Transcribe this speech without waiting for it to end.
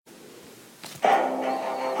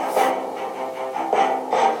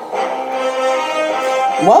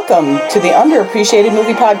Welcome to the Underappreciated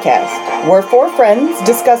Movie Podcast, where four friends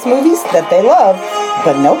discuss movies that they love,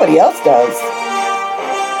 but nobody else does.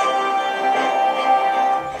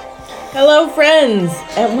 Hello, friends,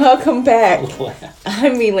 and welcome back.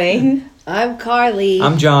 I'm Elaine. I'm Carly.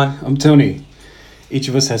 I'm John. I'm Tony. Each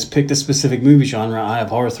of us has picked a specific movie genre. I have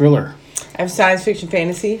horror thriller. I have science fiction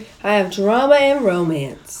fantasy. I have drama and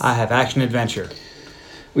romance. I have action adventure.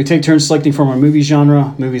 We take turns selecting from our movie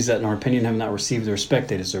genre, movies that in our opinion have not received the respect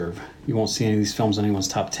they deserve. You won't see any of these films on anyone's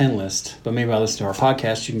top 10 list, but maybe by listening to our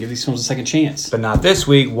podcast, you can give these films a second chance. But not this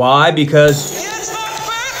week. Why? Because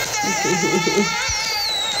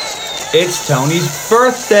it's Tony's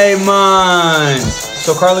birthday month.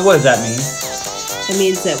 So, Carly, what does that mean? It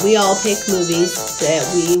means that we all pick movies that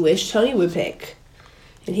we wish Tony would pick.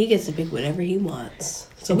 And he gets to pick whatever he wants.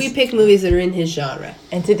 So we pick movies that are in his genre.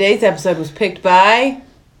 And today's episode was picked by...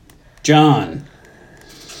 John.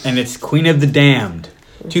 And it's Queen of the Damned.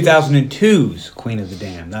 2002's Queen of the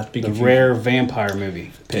Damned. Not to be The confused. rare vampire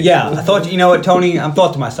movie. Pick. Yeah, I thought, you know what, Tony? I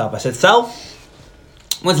thought to myself, I said,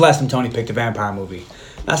 when's the last time Tony picked a vampire movie?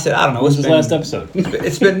 And I said, I don't know. What was his last episode?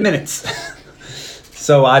 It's been minutes.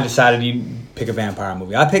 So I decided to pick a vampire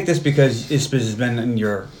movie. I picked this because it's been in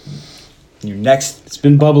your next... It's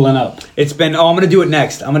been bubbling up. It's been, I'm going to do it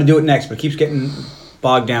next. But it keeps getting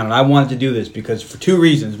bogged down. And I wanted to do this because for two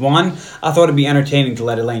reasons. One, I thought it'd be entertaining to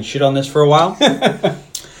let Elaine shit on this for a while.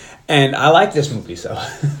 And I like this movie, so.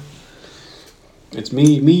 It's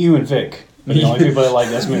me, you, and Vic. We're the only people that like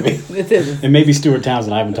this movie. It is. And maybe Stuart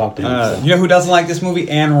Townsend. I haven't talked to him. So. You know who doesn't like this movie?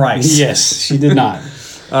 Anne Rice. Yes, she did not.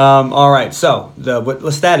 All right, so what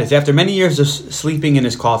Lestat is, after many years of sleeping in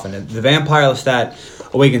his coffin, the vampire Lestat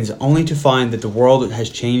awakens only to find that the world has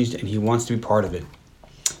changed and he wants to be part of it.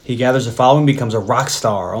 He gathers a following, becomes a rock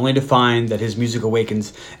star, only to find that his music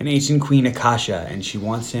awakens an ancient queen Akasha, and she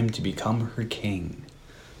wants him to become her king.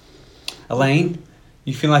 Elaine,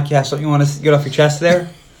 you feel like you have something you want to get off your chest there?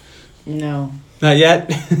 No. Not yet?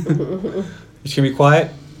 Just going to be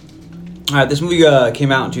quiet? All right, this movie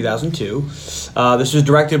came out in 2002. This was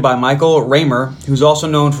directed by Michael Raymer, who's also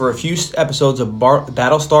known for a few episodes of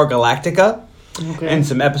Battlestar Galactica and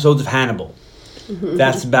some episodes of Hannibal.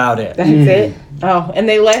 That's about it. That's it? Oh, and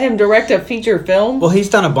they let him direct a feature film? Well, he's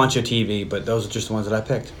done a bunch of TV, but those are just the ones that I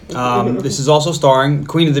picked. This is also starring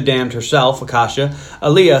Queen of the Damned herself, Akasha,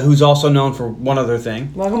 Aaliyah, who's also known for one other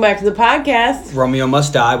thing. Welcome back to the podcast. Romeo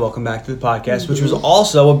Must Die, welcome back to the podcast, which was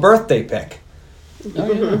also a birthday pick.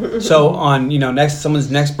 Oh, yeah. So on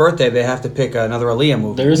someone's next birthday, they have to pick another Aaliyah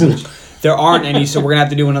movie. There isn't. There aren't any, so we're gonna have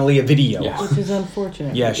to do an Aaliyah video. Yeah. Which is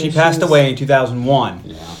unfortunate. Yeah, she passed away in 2001.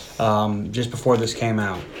 Yeah. Just before this came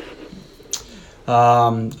out.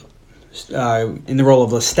 In the role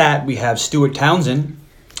of Lestat, we have Stuart Townsend,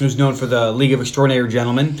 who's known for the League of Extraordinary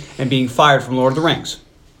Gentlemen and being fired from Lord of the Rings.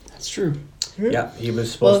 That's true. Yeah, he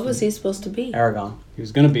was supposed What was he supposed to be? Aragorn. He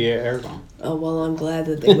was going to be Aragorn. Oh, well, I'm glad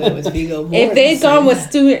that they went with Viggo Mortensen. If they'd gone with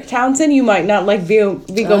Stuart Townsend, you might not like Viggo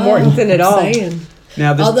Mortensen at all. Saying.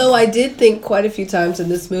 Now, Although I did think quite a few times in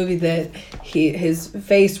this movie that his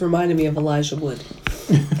face reminded me of Elijah Wood.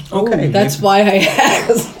 okay, That's why I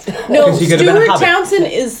asked. No, 'Cause he could've been a Stuart hobbit. Townsend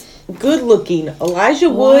is good looking. Elijah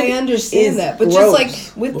Well, Wood I understand is that, but gross. just like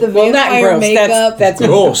with the Well, not vampire gross. makeup, That's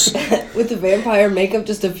gross. with the vampire makeup,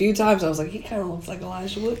 just a few times I was like, he kind of looks like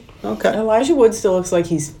Elijah Wood. Okay. Elijah Wood still looks like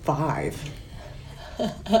he's 5.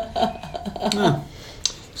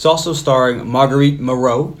 It's also starring Marguerite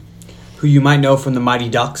Moreau, who you might know from The Mighty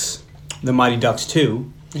Ducks, The Mighty Ducks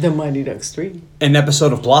 2, The Mighty Ducks 3. an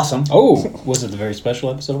episode of Blossom. Oh, was it the very special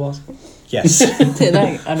episode of Blossom? Yes.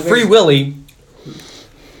 Tonight. On a Free very- Willy,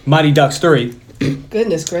 Mighty Ducks 3,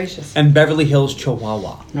 Goodness gracious. and Beverly Hills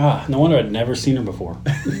Chihuahua. Ah, no wonder I'd never seen her before.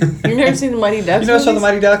 You've never seen The Mighty Ducks? You never saw The movies?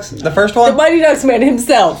 Mighty Ducks? The first The one? Mighty Ducks man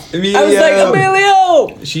himself. Emilio. I was like,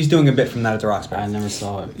 Emilio! She's doing a bit from that at the I Roxbury. never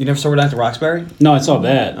saw it. You never saw her down at the Roxbury? No, I saw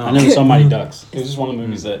that. I never saw Mighty Ducks. It was just one of the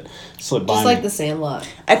movies that slipped by Just me. like The Sandlot.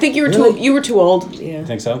 I think you were too old. Yeah. You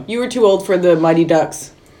think so? You were too old for The Mighty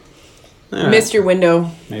Ducks. All right. Missed your window.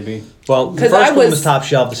 Maybe. Well, the 'Cause first I one was- was top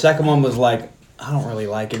shelf. The second one was like, I don't really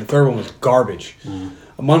like it. The third one was garbage.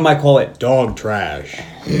 One might call it dog trash.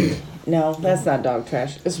 No, that's not dog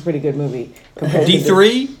trash. It's a pretty good movie. compared to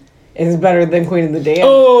D3? It's better than Queen of the Damned.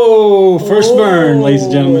 Oh, first burn, ladies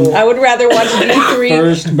and gentlemen. I would rather watch D3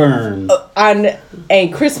 First burn. on a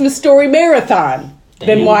Christmas Story marathon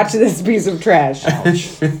than watch this piece of trash.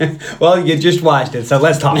 Well, you just watched it, so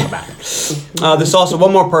let's talk about it. There's also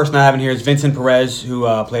one more person I have in here is Vincent Perez, who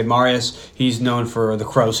played Marius. He's known for The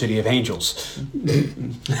Crow, City of Angels.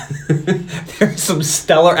 There's some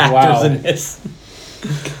stellar actors Wow. in this.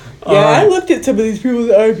 I looked at some of these people's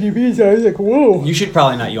IMDb's. I was like, whoa. You should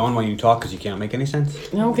probably not yawn when you talk because you can't make any sense.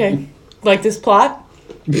 Okay. Like this plot?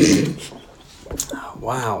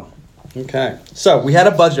 Wow. Okay. So we had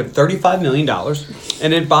a budget of $35 million,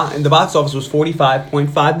 and in the box office was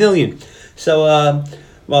 $45.5 million. So,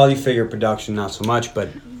 well, you figure production not so much, but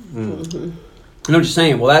I know what you're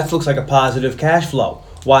saying. Well, that looks like a positive cash flow.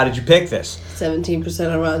 Why did you pick this?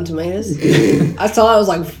 17% on Rotten Tomatoes. I saw it, I was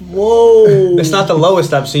like, whoa. It's not the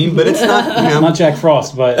lowest I've seen, but it's not. You know. It's not Jack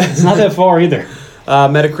Frost, but it's not that far either.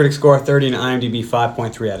 Metacritic score 30 and IMDb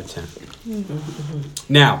 5.3 out of 10.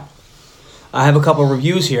 Now, I have a couple of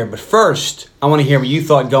reviews here, but first, I want to hear what you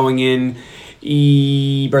thought going in.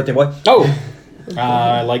 Birthday boy. Oh,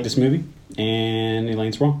 I like this movie, and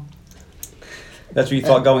Elaine's wrong. That's what you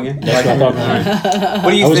thought going in? That's what I thought going in.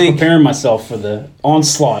 What do you I was think? preparing myself for the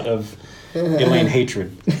onslaught of Elaine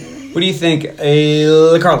hatred. What do you think,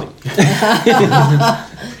 Carly?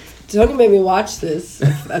 Tony made me watch this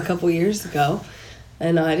a couple years ago,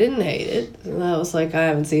 and I didn't hate it. And I was like, I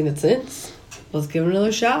haven't seen it since. Let's give it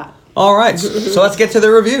another shot. All right, so let's get to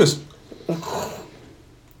the reviews.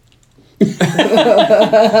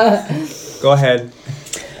 Go ahead.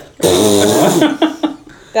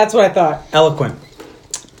 That's what I thought. Eloquent.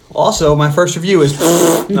 Also, my first review is...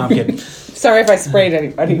 No, I'm kidding. Sorry if I sprayed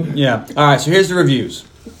anybody. Yeah. All right, so here's the reviews.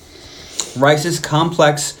 Rice's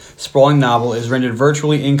complex, sprawling novel is rendered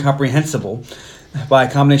virtually incomprehensible by a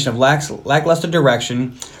combination of lackluster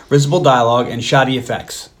direction, risible dialogue, and shoddy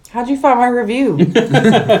effects. How'd you find my review?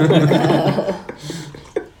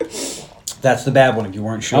 That's the bad one if you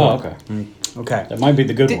weren't sure. Oh, okay. Okay. That might be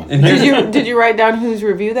the good one. Did you write down whose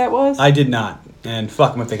review that was? I did not. And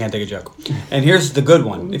fuck them if they can't take a joke. And here's the good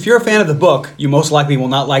one. If you're a fan of the book, you most likely will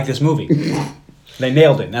not like this movie. They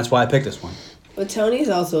nailed it, and that's why I picked this one. But Tony's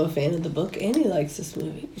also a fan of the book, and he likes this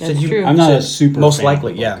movie. That's true. I'm not a super Most fan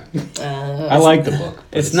likely, of the book. yeah. I like the book.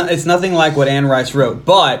 but It's nothing like what Anne Rice wrote,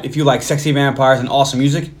 but if you like sexy vampires and awesome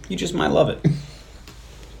music, you just might love it.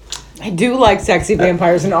 I do like sexy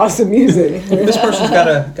vampires and awesome music. This person's got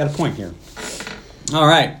a point here. All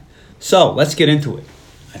right, so let's get into it,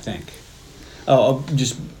 I think. Oh,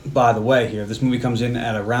 just by the way here, this movie comes in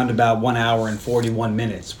at a roundabout 1 hour and 41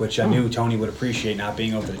 minutes, which I knew Tony would appreciate not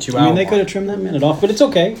being over the 2 hour I mean, they mark. could have trimmed that minute off, but it's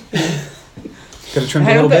okay. Could have trimmed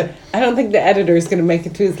a little bit? I don't think the editor is going to make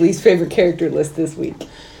it to his least favorite character list this week.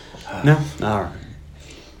 No? All right.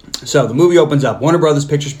 So, the movie opens up. Warner Brothers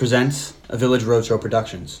Pictures presents a Village Roadshow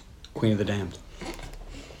Productions, Queen of the Damned.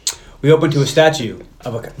 We open to a statue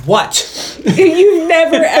of a... What? You've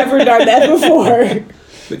never, ever done that before.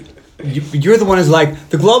 You're the one who's like,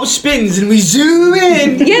 the globe spins and we zoom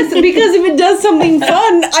in. Yes, because if it does something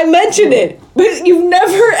fun, I mention it. But you've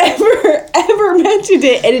never, ever mentioned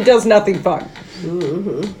it, and it does nothing fun.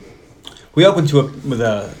 Mm-hmm. We open to with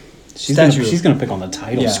a statue. She's gonna pick on the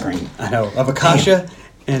title Yeah, screen. I know. Of Akasha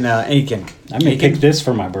and Aiken. I may pick this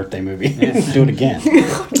for my birthday movie. Do it again.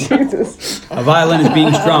 Jesus. A violin is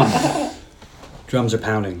being strummed. Drums are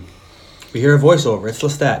pounding. We hear a voiceover. It's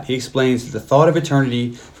Lestat. He explains that the thought of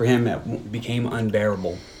eternity for him became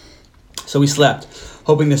unbearable. So he slept,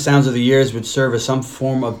 hoping the sounds of the years would serve as some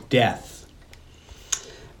form of death.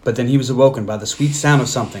 But then he was awoken by the sweet sound of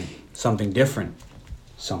something different,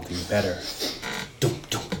 something better.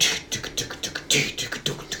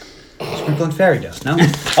 Sprinkling fairy dust, no?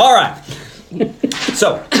 All right.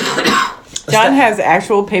 So... John has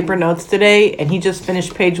actual paper notes today, and he just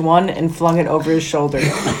finished page 1 and flung it over his shoulder.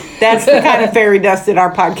 That's the kind of fairy dust that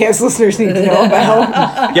our podcast listeners need to know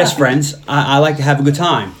about. Yes, friends, I like to have a good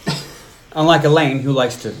time. Unlike Elaine, who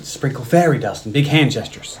likes to sprinkle fairy dust and big hand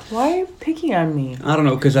gestures. Why are you picking on me? I don't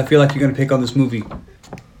know, because I feel like you're going to pick on this movie.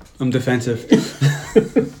 I'm defensive.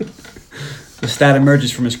 Lestat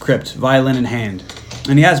emerges from his crypt, violin in hand.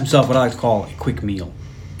 And he has himself what I like to call a quick meal.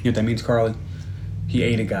 You know what that means, Carly? He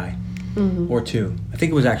ate a guy. Mm-hmm. Or 2. I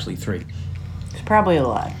think it was actually 3. It's probably a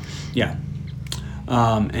lie. Yeah.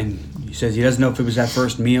 And he says he doesn't know if it was that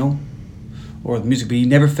first meal or the music, but he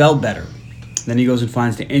never felt better. Then he goes and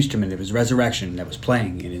finds the instrument of his resurrection that was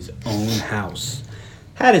playing in his own house.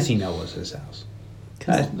 How does he know it was his house?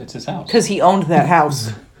 It's his house. Because he owned that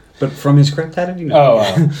house. But from his crypt, how did you know?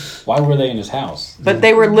 Why were they in his house? But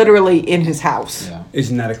they were literally in his house. Yeah.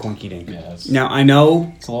 Isn't that a quinky dink? Yeah, now, I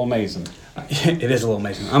know... It's a little amazing. It is a little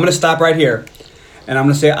amazing. I'm going to stop right here. And I'm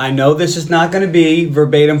going to say, I know this is not going to be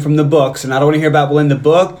verbatim from the books. And I don't want to hear about, well, in the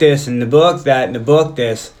book this, and the book that, and the book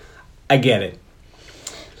this. I get it.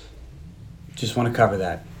 Just want to cover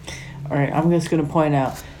that. All right, I'm just going to point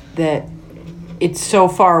out that it's so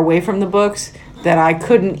far away from the books that I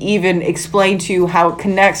couldn't even explain to you how it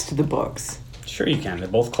connects to the books. Sure you can. They're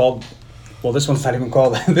both called Well, this one's not even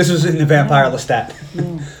called that. This was in the Vampire Lestat.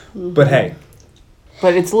 But hey.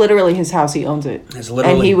 But it's literally his house. He owns it. It's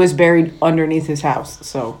literally... And he was buried underneath his house,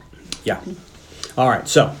 so... Yeah. All right,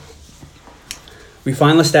 so... We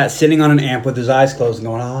find Lestat sitting on an amp with his eyes closed and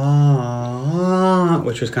going, ah,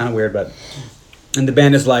 which was kind of weird, but... And the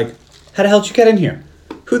band is like, how the hell did you get in here?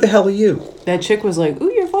 Who the hell are you? That chick was like,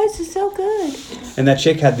 ooh, your voice is so good. And that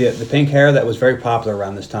chick had the pink hair that was very popular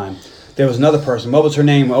around this time. There was another person. What was her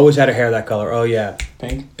name? Always had her hair that color. Oh, yeah.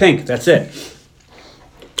 Pink? Pink, that's it.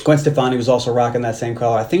 Gwen Stefani was also rocking that same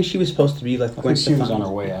color. I think she was supposed to be like Gwen Stefani. She was on her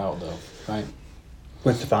way out, though, right?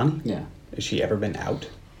 Gwen Stefani? Yeah. Has she ever been out?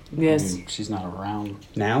 Yes. I mean, she's not around.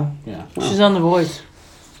 Now? Yeah. She's on The Voice.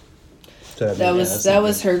 So That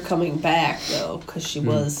was her coming back though, because she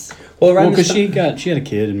was. Well, Because she had a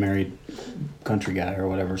kid and married country guy or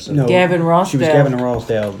whatever. So No, Gavin Rossdale. She was Gavin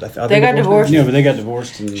Rossdale. They got divorced. No, but they got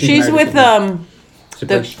divorced. And She's married with to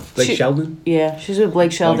Blake she- Sheldon? Yeah, she's with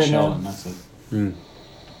Blake Sheldon Blake now. Sheldon, that's it.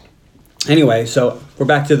 Anyway, so we're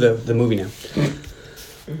back to the movie now.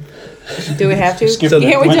 Do we have to? Skip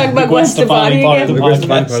Can't we talk about Gwen Stefani part of again? the We're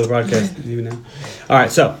part podcast. of the broadcast even now. All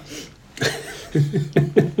right, so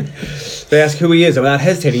they ask who he is, and without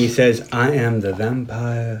hesitating, he says, "I am the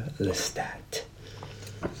Vampire Lestat."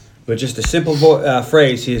 With just a simple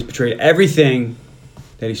phrase, he has betrayed everything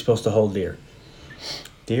that he's supposed to hold dear.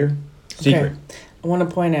 Dear? Secret. Okay. I want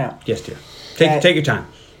to point out. Yes, dear. That- Take your time.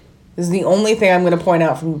 This is the only thing I'm going to point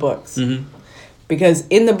out from the books. Mm-hmm. Because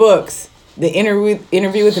in the books, the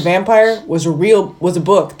interview with the vampire was a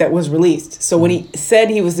book that was released. So when he said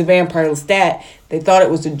he was the Vampire Lestat, they thought it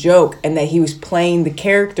was a joke and that he was playing the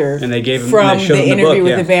character And they gave him- from they showed the him the interview book,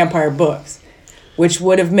 with yeah. the vampire books, which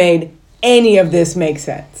would have made any of this make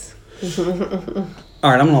sense. All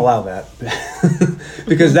right, I'm going to allow that.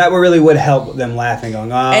 Because that really would help them laughing,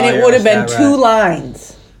 going, oh, And it yeah, would have been that's two right.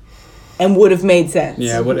 lines and would have made sense.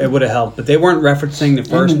 Yeah, it would have helped. But they weren't referencing the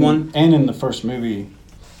first one. And in the first movie,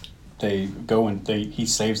 they go and he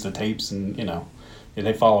saves the tapes, and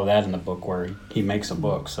they follow that in the book where he makes a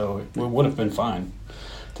book. So it would have been fine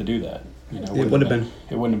to do that. It would have been.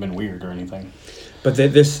 It wouldn't have been weird or anything. But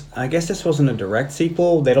I guess this wasn't a direct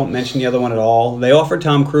sequel. They don't mention the other one at all. They offered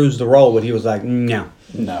Tom Cruise the role, but he was like, no.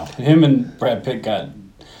 No, him and Brad Pitt got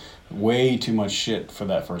way too much shit for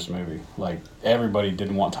that first movie. Like, everybody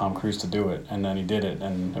didn't want Tom Cruise to do it, and then he did it,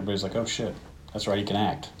 and everybody's like, oh shit, that's right, he can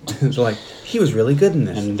act. It's like, he was really good in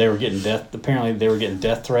this. And they were getting apparently they were getting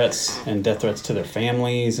death threats to their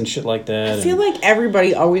families and shit like that. I feel like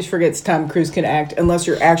everybody always forgets Tom Cruise can act unless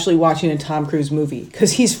you're actually watching a Tom Cruise movie.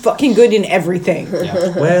 Because he's fucking good in everything.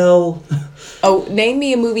 Well... Oh, name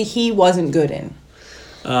me a movie he wasn't good in.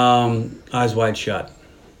 Eyes Wide Shut.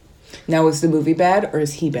 Now, is the movie bad or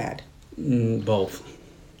is he bad? Both.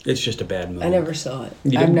 It's just a bad movie. I never saw it.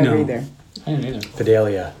 You I've didn't never know. either. I didn't either.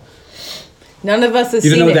 Fidelia. None of us have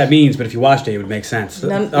You seen don't know what it. that means, but if you watched it, it would make sense.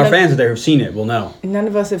 Our fans out there who've seen it will know. None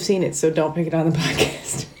of us have seen it, so don't pick it on the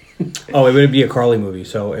podcast. Oh, it would be a Carly movie,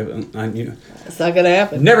 so It's not gonna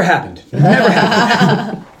happen. never happened. Never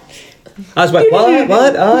happened. I was like,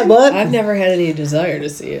 what? I've never had any desire to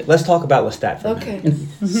see it. Let's talk about Lestat for a Okay.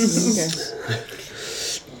 minute. Okay.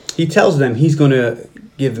 He tells them he's going to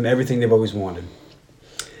give them everything they've always wanted.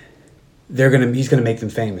 He's going to make them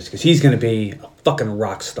famous because he's going to be a fucking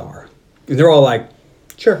rock star. And they're all like,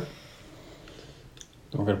 sure.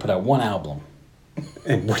 We're gonna put out one album.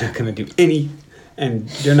 And we're not going to do any, and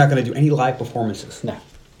they're not going to do any live performances. No.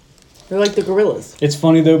 They're like the Gorillas. It's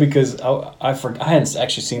funny though because I hadn't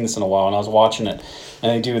actually seen this in a while, and I was watching it,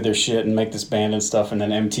 and they do their shit and make this band and stuff, and then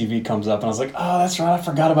MTV comes up, and I was like, oh, that's right, I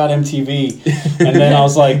forgot about MTV. And then I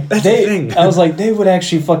was like, That's the thing. they would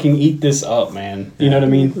actually fucking eat this up, man. You know what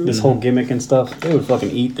I mean? This whole gimmick and stuff, they would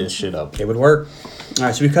fucking eat this shit up. It would work. All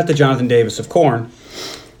right, so we cut to Jonathan Davis of Korn,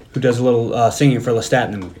 who does a little singing for Lestat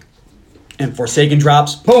in the movie. And Forsaken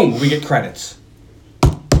drops, boom, we get credits.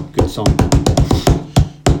 Good song.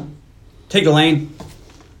 Take Elaine.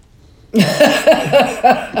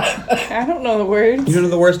 I don't know the words. You don't know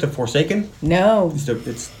the words to Forsaken? No.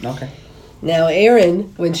 It's okay. Now,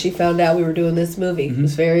 Erin, when she found out we were doing this movie,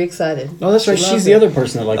 was very excited. Oh, that's right. She She's loved the it. other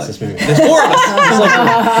person that likes this movie. There's four of us.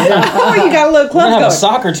 Oh, you got a little We're gonna club have a going.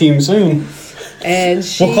 soccer team soon. And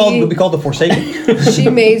We'll be called the Forsaken. she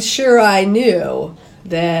made sure I knew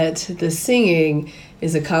that the singing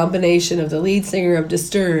is a combination of the lead singer of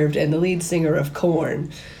Disturbed and the lead singer of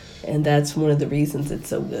Korn. And that's one of the reasons it's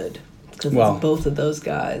so good. Because Well, it's both of those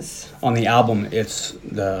guys. On the album, it's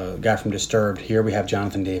the guy from Disturbed. Here we have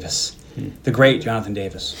Jonathan Davis. The great Jonathan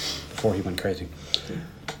Davis, before he went crazy.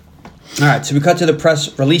 All right, so we cut to the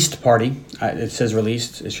press released party. It says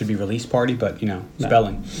released. It should be release party, but,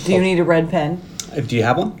 spelling. Do you need a red pen? Do you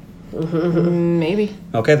have one? Maybe.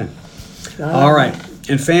 Okay, then. All right.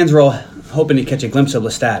 And fans were all hoping to catch a glimpse of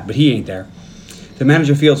Lestat, but he ain't there. The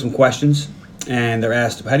manager fields some questions, and they're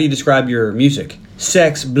asked, how do you describe your music?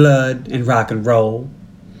 Sex, blood, and rock and roll.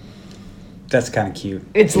 That's kind of cute.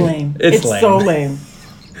 It's lame. It's lame. So lame.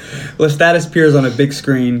 Lestat appears on a big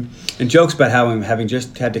screen and jokes about how him having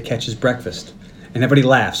just had to catch his breakfast. And everybody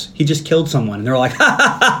laughs. He just killed someone. And they're all like, ha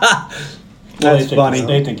ha ha ha. That's funny.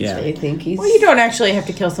 They think he's... Well, you don't actually have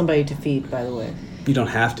to kill somebody to feed, by the way. You don't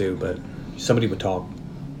have to, but somebody would talk.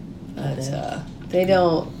 But, they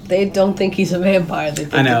don't think he's a vampire. They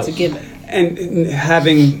think it's a gimmick. And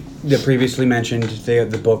having the previously mentioned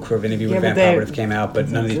the book for Interview with a Vampire would have came out, but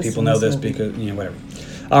none of these people know this because, whatever.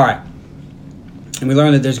 All right. And we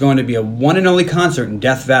learned that there's going to be a one and only concert in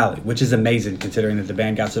Death Valley, which is amazing considering that the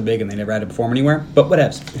band got so big and they never had to perform anywhere, but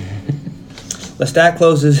whatevs. Lestat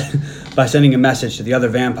closes by sending a message to the other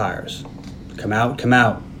vampires. Come out,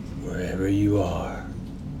 wherever you are.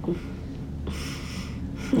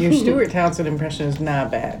 Your Stuart Townsend impression is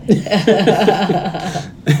not bad.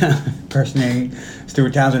 Impersonating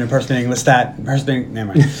Stuart Townsend, impersonating Lestat,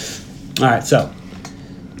 never mind. All right, so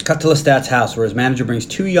cut to Lestat's house where his manager brings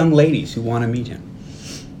two young ladies who want to meet him.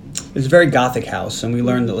 It's a very gothic house, and we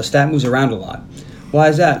learned that Lestat moves around a lot. Why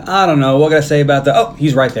is that? I don't know. What can I say about that? Oh,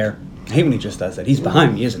 he's right there. I hate when he just does that. He's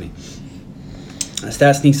behind me, isn't he?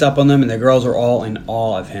 Lestat sneaks up on them, and the girls are all in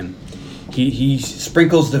awe of him. He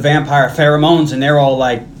sprinkles the vampire pheromones, and they're all,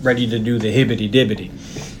 like, ready to do the hibbity-dibbity.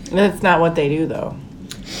 That's not what they do, though.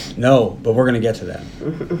 No, but we're going to get to that.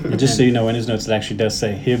 And just so you know, in his notes, it actually does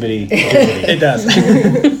say hibbity. It does.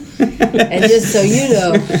 And just so you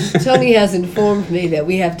know, Tony has informed me that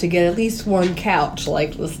we have to get at least one couch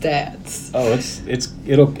like Lestat's. Oh,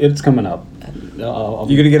 it's coming up. You're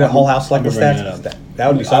going to get a whole house like Lestat's? That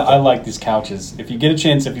would be something. I like these couches. If you get a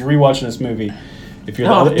chance, if you're rewatching this movie, if you're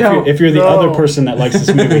the No. other person that likes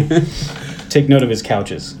this movie, take note of his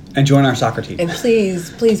couches. And join our soccer team. And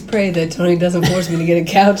please pray that Tony doesn't force me to get a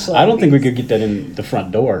couch like I don't think we could get that in the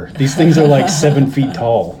front door. These things are like 7 feet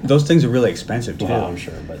tall. Those things are really expensive, too. Well, I'm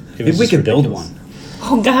sure, but Maybe we could build one.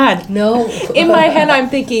 Oh, God. No. In my head, I'm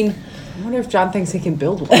thinking, I wonder if John thinks he can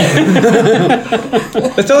build one.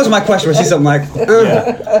 That's always my question when I see something like,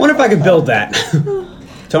 I wonder if I could build that.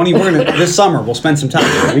 Tony, this summer, we'll spend some time.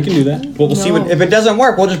 We can do that. We'll see if it doesn't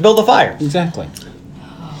work, we'll just build a fire. Exactly.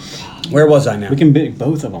 Where was I now? We can build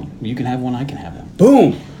both of them. You can have one, I can have one.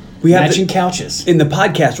 Boom! We have matching couches. In the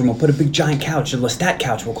podcast room, we'll put a big giant couch, a Lestat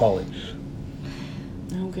couch, we'll call it.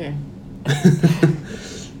 Okay.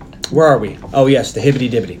 Where are we? Oh, yes, the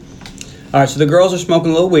hibbity-dibbity. All right, so the girls are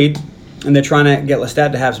smoking a little weed, and they're trying to get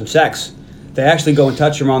Lestat to have some sex. They actually go and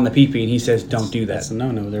touch him on the pee-pee, and he says, don't do that. That's a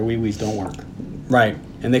no-no. Their wee-wees don't work. Right.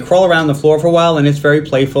 And they crawl around the floor for a while, and it's very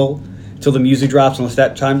playful until the music drops and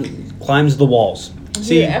Lestat climbs the walls. Have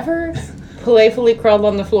you ever playfully crawled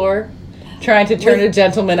on the floor trying to turn a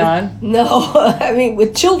gentleman on? No, I mean,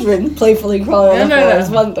 with children playfully crawling on the floor is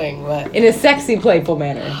one thing, but... In a sexy, playful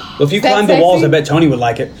manner. Well, if you climb the walls, I bet Tony would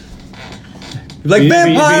like it. Like, Be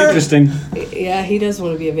vampire! interesting. Yeah, he does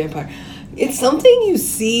want to be a vampire. It's something you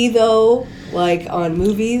see, though, like, on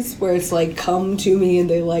movies, where it's like, come to me, and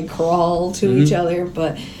they, like, crawl to each other,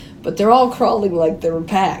 but they're all crawling like they're a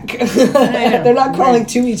pack. They're not crawling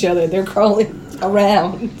to each other, they're crawling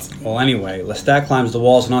around. Well, anyway, Lestat climbs the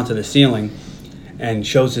walls and onto the ceiling and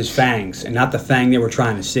shows his fangs, and not the fang they were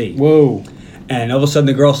trying to see. Whoa. And all of a sudden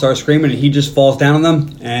the girls start screaming, and he just falls down on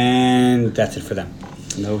them, and that's it for them.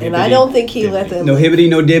 No hibbity. And I don't think he let them... No hibbity,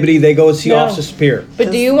 no dibbity, they go see Officer Spear.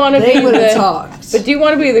 But do you want to be would have talked. But do you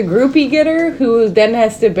want to be the groupie getter who then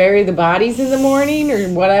has to bury the bodies in the morning or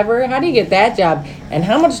whatever? How do you get that job? And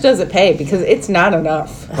how much does it pay? Because it's not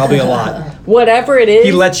enough. Probably a lot. Whatever it is.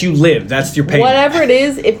 He lets you live. That's your payment. Whatever it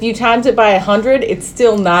is, if you times it by 100, it's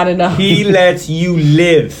still not enough. He lets you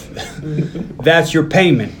live. That's your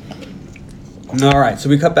payment. All right, so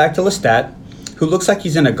we cut back to Lestat, who looks like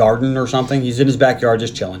he's in a garden or something. He's in his backyard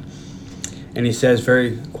just chilling. And he says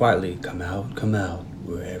very quietly, come out,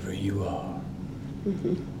 wherever you are.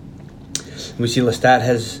 We see Lestat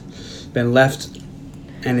has been left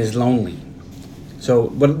and is lonely. So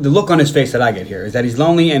what the look on his face that I get here is that he's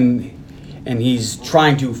lonely and he's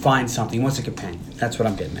trying to find something. He wants a companion. That's what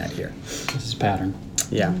I'm getting at here. This is pattern.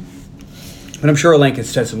 Yeah. But I'm sure Elaine can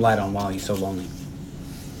shed some light on why he's so lonely.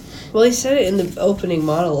 Well, he said it in the opening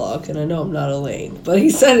monologue, and I know I'm not Elaine, but he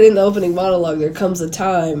said it in the opening monologue. There comes a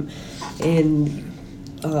time in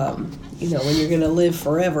when you're going to live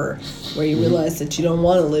forever, where you realize that you don't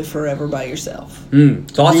want to live forever by yourself.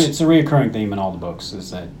 Thoughts? It's a reoccurring theme in all the books,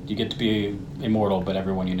 is that you get to be immortal, but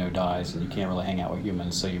everyone you know dies, and you can't really hang out with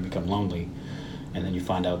humans, so you become lonely. And then you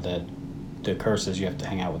find out that the curse is you have to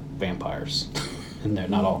hang out with vampires, and they're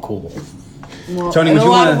not all cool. Well, Tony,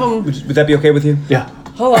 would that be okay with you? Yeah.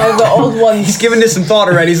 Hold on, the old ones. He's giving this some thought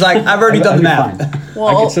already. He's like, I've already done the math. Well,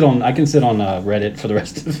 I can sit on Reddit for the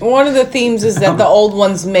rest of it. One of the themes is that the old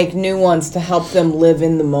ones make new ones to help them live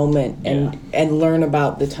in the moment and learn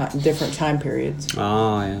about the different time periods.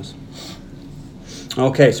 Ah, yes.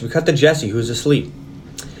 Okay, so we cut to Jessie, who's asleep.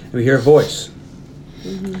 And we hear a voice.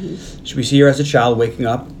 We see her as a child waking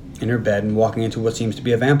up in her bed and walking into what seems to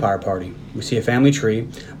be a vampire party. We see a family tree.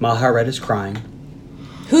 Maharet is crying.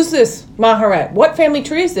 Who's this Maharet? What family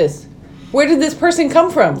tree is this? Where did this person come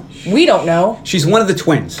from? We don't know. She's one of the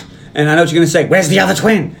twins. And I know what you're going to say. Where's the other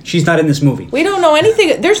twin? She's not in this movie. We don't know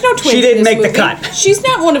anything. There's no twins. She didn't in this make the movie. cut. She's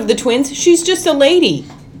not one of the twins. She's just a lady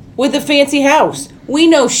with a fancy house. We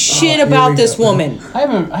know shit about this woman. I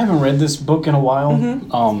haven't read this book in a while.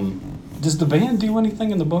 Does the band do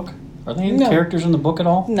anything in the book? Are they any characters in the book at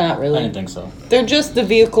all? Not really. I didn't think so. They're just the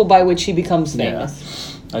vehicle by which he becomes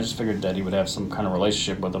famous. I just figured that he would have some kind of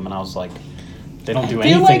relationship with them, and I was like, they don't do feel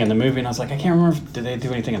anything like- in the movie, and I was like, I can't remember did they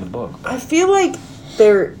do anything in the book. I feel like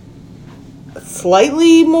they're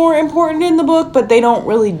slightly more important in the book, but they don't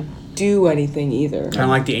really do anything either. Kind of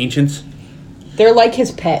like the ancients. They're like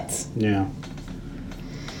his pets. Yeah.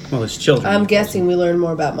 Well, it's children. I'm guessing we learn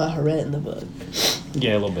more about Maharet in the book.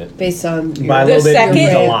 Yeah, a little bit. Based on By a The little bit, second,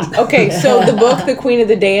 means a lot. okay, so the book, The Queen of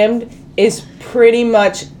the Damned, is pretty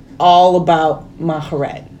much all about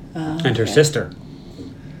Maharet And her sister.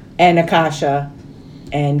 and Akasha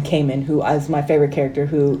and Cayman, who is my favorite character,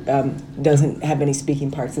 who doesn't have any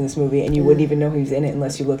speaking parts in this movie, and you wouldn't even know he was in it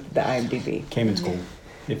unless you looked at the IMDb. Cayman's cool.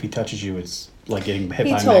 If he touches you, it's like getting hit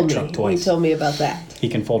he by a told Mack me. truck He twice. told me about that. He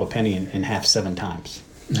can fold a penny in half 7 times.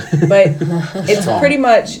 But it's pretty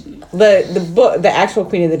much the book. The actual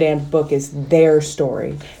Queen of the Damned book is their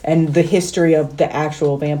story and the history of the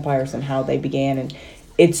actual vampires and how they began, and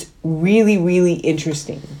it's really, really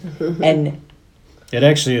interesting. And It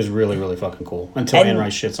actually is really, really fucking cool. Until Anne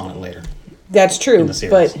Rice shits on it later. that's true. In the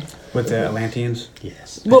series. But With the Atlanteans.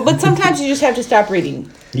 Yes. but sometimes you just have to stop reading.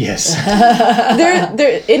 Yes.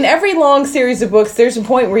 There in every long series of books, there's a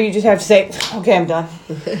point where you just have to say, "Okay, I'm done."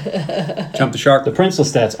 Jump the shark. The Prince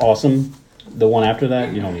Lestat's awesome. The one after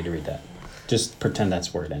that, you don't need to read that. Just pretend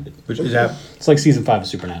that's where it ended. Which is that? It's like season 5 of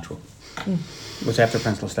Supernatural. What's after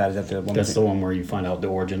Prince Lestat? Is that the one? That's the one where you find out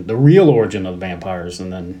the real origin of vampires,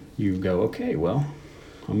 and then you go, okay, well,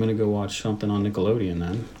 I'm gonna go watch something on Nickelodeon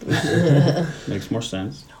then. Makes more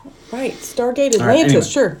sense. Right, Stargate All right, Atlantis, anyway.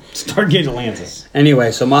 sure. Stargate Atlantis.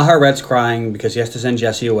 Anyway, so Maharet's crying because he has to send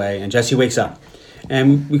Jessie away, and Jessie wakes up.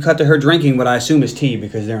 And we cut to her drinking what I assume is tea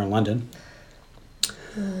because they're in London.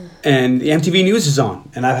 And the MTV News is on,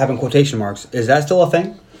 and I'm having quotation marks. Is that still a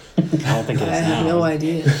thing? I don't think it I is have now. no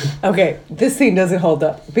idea. Okay, this scene doesn't hold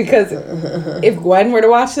up because if Gwen were to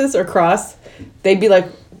watch this or Cross, they'd be like,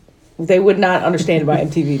 they would not understand about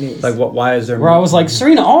MTV News. Like, what? Why is there? Where I was like,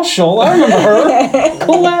 Serena Allshow, I remember her.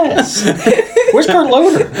 Cool ass. Where's Kurt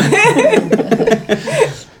Loder?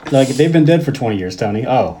 Like, they've been dead for 20 years, Tony.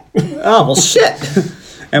 Oh. Oh, well, shit.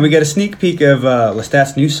 And we get a sneak peek of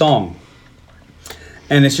Lestat's new song.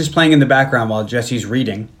 And it's just playing in the background while Jessie's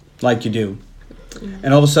reading, like you do.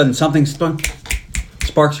 And all of a sudden, something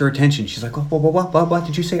sparks her attention. She's like, what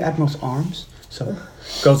did you say, Admiral's arms? So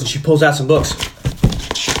goes and she pulls out some books.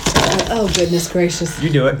 Oh, goodness gracious. You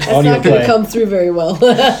do it. That's Audio not going play. to come through very well.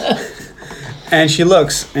 And she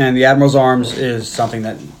looks, and the Admiral's arms is something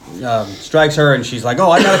that strikes her, and she's like,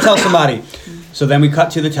 oh, I gotta tell somebody. So then we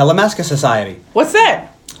cut to the Telemasca Society. What's that?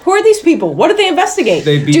 Who are these people? What do they investigate?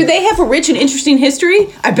 Do they have a rich and interesting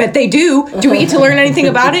history? I bet they do. Do we get to learn anything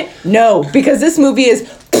about it? No, because this movie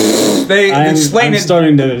is... They explain I'm it.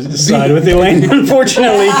 starting to side with Elaine,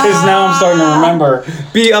 unfortunately, because now I'm starting to remember.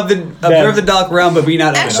 Be of the observe the dark realm, but be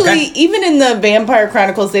not of it. Actually, Okay? even in the Vampire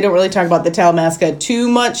Chronicles, they don't really talk about the Talamasca too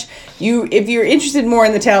much. If you're interested more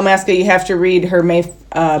in the Talamasca, you have to read her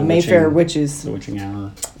Mayfair Witches. The Witching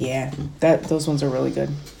Hour. Yeah, those ones are really good.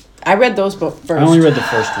 I read those first. I only read the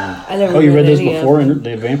first one. I never Oh, you read read those any of before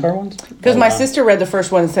the vampire ones? Because Oh, my wow. sister read the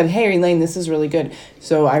first one and said, "Hey, Elaine, this is really good."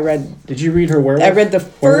 So I read. Did you read her werewolf? I read the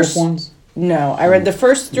werewolf first ones. No, I read the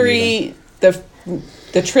first three, the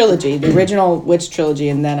trilogy, the original Witch trilogy,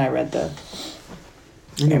 and then I read the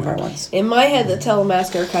vampire ones. In my head, the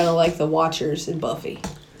Telemasca are kind of like the Watchers in Buffy.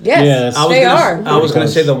 Yes, Yeah, they are. I was going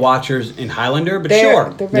to say the Watchers in Highlander, but They're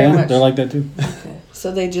sure. very Yeah, much. they're like that too.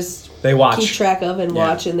 So they just watch. keep track of and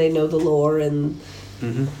watch, and they know the lore and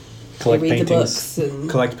Collect read paintings. the books and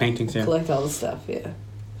Collect paintings, yeah. collect all the stuff. Yeah.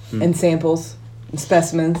 And samples, and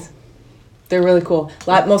specimens. They're really cool.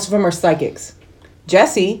 Most of them are psychics.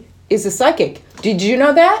 Jesse is a psychic. Did you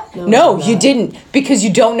know that? No, you didn't, because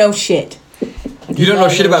you don't know shit. You don't know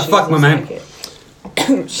shit about fuck, my man.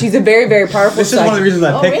 She's a very, very powerful This is psychic. one of the reasons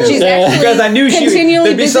I picked She's this. actually Because I knew continually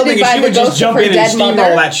there'd be something visited and by she the would just ghost of jump her in and dead steamroll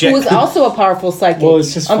mother, that shit. who was also a powerful psychic. Well,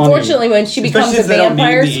 it's just funny. Unfortunately, when she becomes a Especially since they don't name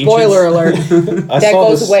vampire, the spoiler alert, ancients. that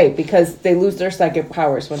goes away because they lose their psychic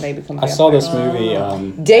powers when they become I vampires. saw this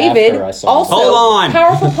movie. David, after I saw also Hold on.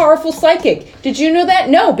 powerful psychic. Did you know that?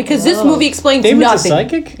 No, because this movie explains David's a nothing.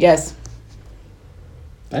 psychic? Yes.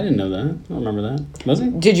 I didn't know that. I don't remember that. Was he?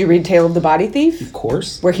 Did you read Tale of the Body Thief? Of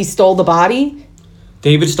course. Where he stole the body?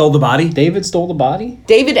 David stole the body? David stole the body?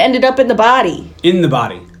 David ended up in the body. In the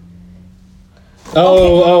body.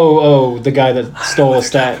 Oh, the guy that stole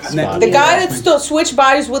Lestat's body. The guy that switched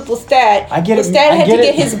bodies with Lestat, I get it. Lestat I had get to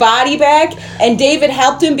get it. his body back, and David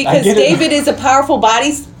helped him because get it. David is a powerful body.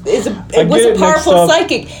 Was get a it mixed powerful up.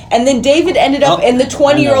 psychic, and then David ended up in the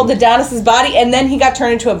 20-year-old Adonis's body, and then he got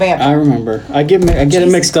turned into a vampire. I remember. I get it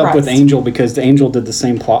Jesus mixed up with Christ. Angel because the Angel did the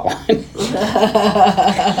same plot line.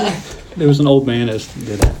 There was an old man that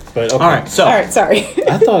did that. But okay. All right, so. All right, sorry.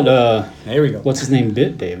 I thought, There we go. what's his name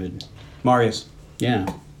bit David? Marius. Yeah.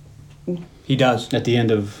 He does. At the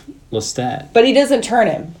end of Lestat. But he doesn't turn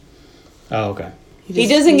him. Oh, okay. He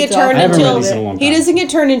doesn't get turned I haven't read until these in a long he time. doesn't get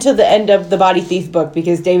turned until the end of the Body Thief book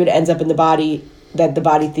because David ends up in the body that the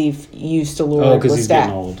Body Thief used to lure Oh, because he's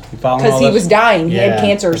getting Lestat. old. You following Because all he this? was dying. He had Yeah,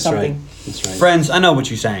 cancer or that's right. something. That's right. Friends, I know what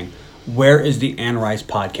you're saying. Where is the Anne Rice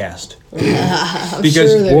podcast? I'm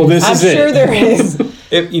Because- sure there Well, is. this I'm is it. sure there is.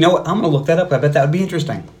 You know what? I'm going to look that up. I bet that would be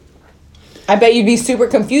interesting. I bet you'd be super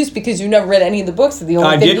confused because you've never read any of the books. The only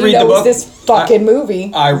I thing did you read know the is book. this fucking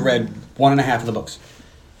movie. I read 1.5 of the books.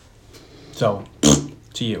 So,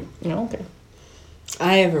 to you. Oh, okay.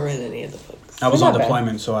 I haven't read any of the books. I was They're on not bad.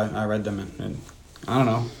 deployment, so I read them. And I don't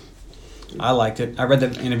know. I liked it. I read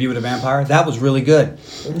the Interview with a Vampire. That was really good.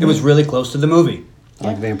 It was really close to the movie. I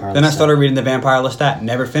like Vampire. Then I Lestat. started reading The Vampire Lestat.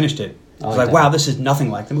 Never finished it. I was like like, that. wow, this is nothing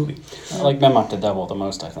like the movie. I like Memlock the Devil the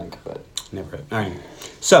most, I think, but Never read it. All right.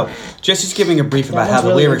 So, Jesse's giving a brief about one's how the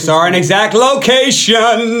really lyrics are an exact location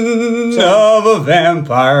of a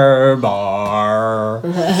vampire bar.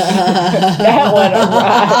 That one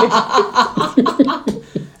arrived.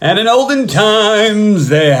 And in olden times,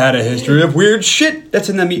 they had a history of weird shit that's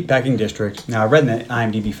in the meatpacking district. Now, I read in the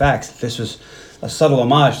IMDb facts that this was a subtle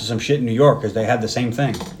homage to some shit in New York because they had the same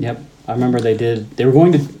thing. Yep. I remember they were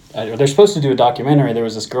going to. they're supposed to do a documentary. There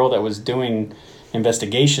was this girl that was doing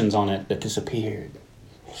investigations on it that disappeared.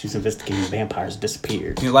 She's investigating vampires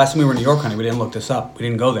disappeared. You know, last time we were in New York, honey, we didn't look this up. We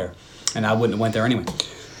didn't go there. And I wouldn't have went there anyway.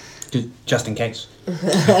 Just in case.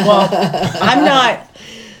 Well, I'm not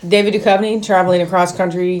David Duchovny traveling across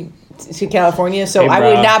country to California, so Hey, I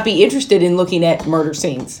would brah. not be interested in looking at murder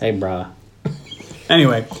scenes. Hey, brah.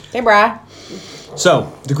 Anyway, Hey, brah.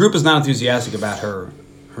 so the group is not enthusiastic about her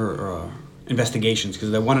investigations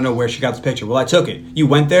because they want to know where she got this picture. Well, I took it. You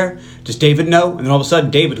went there. Does David know? And then all of a sudden,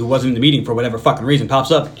 David, who wasn't in the meeting for whatever fucking reason, pops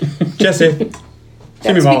up. Jesse.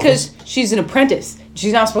 That's because she's an apprentice.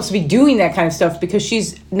 She's not supposed to be doing that kind of stuff because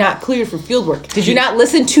she's not cleared for field work. Did you not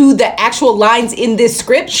listen to the actual lines in this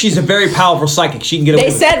script? She's a very powerful psychic. She can get away They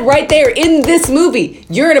with said right there in this movie,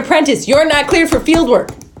 you're an apprentice. You're not cleared for field work.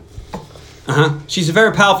 She's a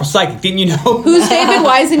very powerful psychic. Didn't you know? Who's David?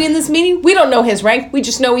 Why is he in this meeting? We don't know his rank. We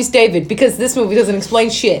just know he's David because this movie doesn't explain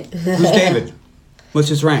shit. Who's David? What's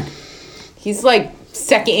his rank? He's like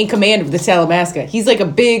second in command of the Talamasca. He's like a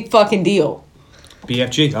big fucking deal.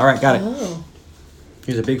 BFG. All right, got it. Oh.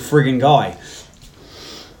 He's a big friggin' guy.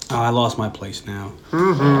 Oh, I lost my place now.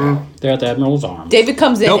 They're at the Admiral's arms. David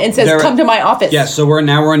comes in Nope, and says, they're- come to my office. Yes, so we're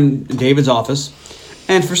in David's office.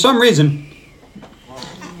 And for some reason,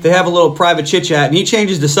 they have a little private chit-chat, and he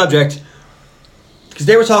changes the subject because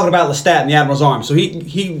they were talking about Lestat in the Admiral's arms. So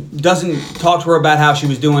he doesn't talk to her about how she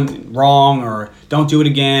was doing wrong or don't do it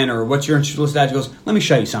again or what's your interest with Lestat. He goes, let me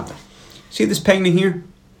show you something. See this painting here?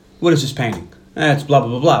 What is this painting? It's blah, blah,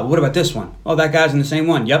 blah, blah. What about this one? Oh, that guy's in the same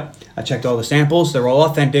one. Yep. I checked all the samples. They're all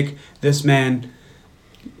authentic. This man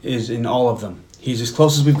is in all of them. He's as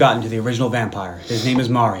close as we've gotten to the original vampire. His name is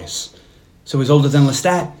Marius. So he's older than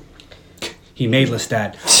Lestat. He made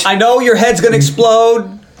Lestat. I know your head's going to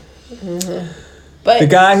explode. But The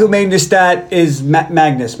guy who made Lestat is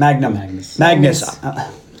Magnus.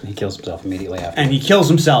 He kills himself immediately after. And he kills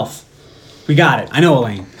himself. We got it. I know,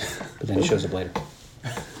 Elaine. But then he shows up later.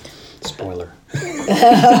 Spoiler.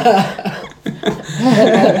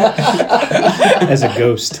 As a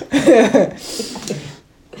ghost.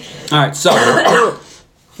 All right, so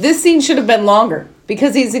This scene should have been longer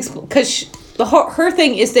because her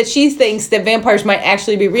thing is that she thinks that vampires might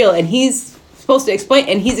actually be real, and he's supposed to explain,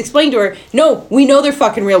 and he's explained to her, no, we know they're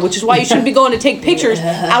fucking real, which is why you shouldn't be going to take pictures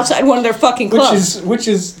outside one of their fucking clubs. Which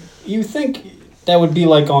is you think that would be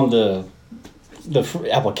like on the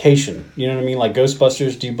application, you know what I mean? Like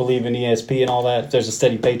Ghostbusters, do you believe in ESP and all that? If there's a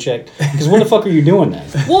steady paycheck, because what the fuck are you doing then?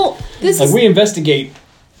 Well, we investigate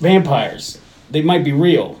vampires. They might be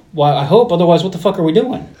real. Well, I hope. Otherwise, what the fuck are we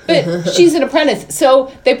doing? But she's an apprentice, so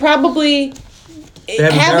they probably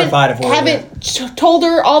haven't told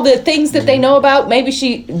her all the things that they know about. Maybe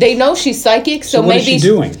they know she's psychic, so what maybe is she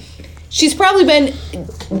doing? She's probably been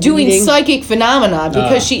doing psychic phenomena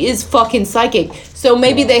because she is fucking psychic. So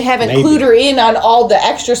maybe they haven't clued her in on all the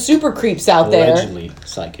extra super creeps out there. Allegedly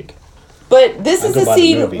psychic. But this is a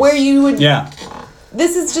scene where you would... Yeah.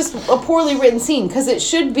 This is just a poorly written scene because it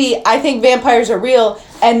should be, I think vampires are real,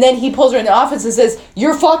 and then he pulls her in the office and says,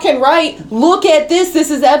 you're fucking right, look at this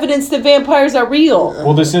is evidence that vampires are real.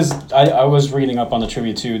 Well, this is, I was reading up on the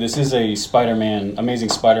trivia too, this is a Amazing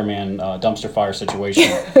Spider-Man dumpster fire situation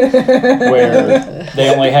where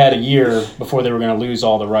they only had a year before they were going to lose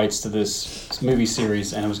all the rights to this movie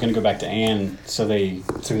series, and it was going to go back to Anne, so they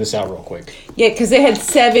threw this out real quick. Yeah, because they had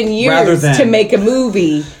 7 years to make a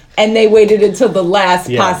movie. And they waited until the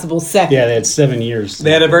last possible second. Yeah, they had 7 years.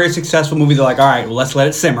 They had a very successful movie. They're like, all right, well, let's let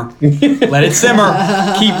it simmer. Let it simmer.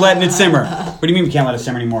 Keep letting it simmer. What do you mean we can't let it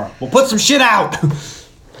simmer anymore? Well, put some shit out.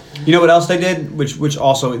 You know what else they did? Which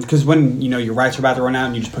also, because when, your rights are about to run out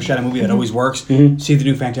and you just push out a movie that always works, see the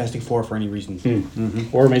new Fantastic Four for any reason.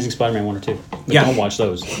 Or Amazing Spider-Man 1 or 2. But don't watch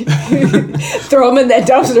those. Throw them in that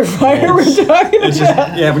dumpster fire we're talking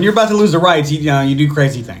about. When you're about to lose the rights, you do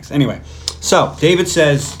crazy things. Anyway. So, David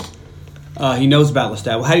says he knows about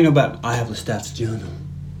Lestat. Well, how do you know about it? I have Lestat's journal.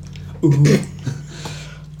 Ooh.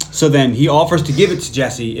 So then he offers to give it to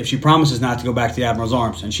Jessie if she promises not to go back to the Admiral's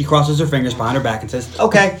arms. And she crosses her fingers behind her back and says,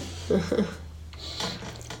 okay.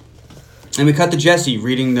 And we cut to Jessie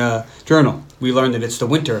reading the journal. We learn that it's the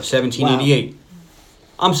winter of 1788. Wow.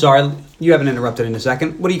 I'm sorry, you haven't interrupted in a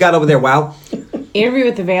second. What do you got over there, wow? Interview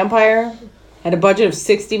with the Vampire had a budget of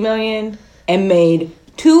 $60 million and made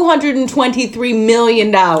 $223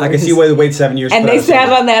 million. I can see why they waited 7 years. And they sat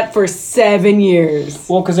on that for 7 years.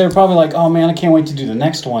 Well, because they were probably like, oh man, I can't wait to do the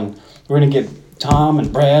next one. We're going to get Tom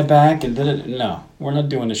and Brad back. And no, we're not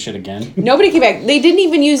doing this shit again. Nobody came back. They didn't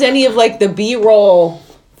even use any of the B-roll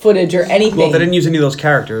footage or anything. Well, they didn't use any of those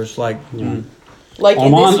characters. Like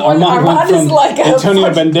Armand went from like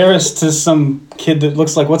Antonio Banderas to some kid that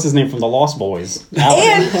looks like what's his name from the Lost Boys.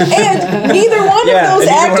 And neither one of those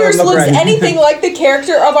actors looks anything like the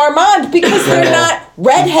character of Armand because they're not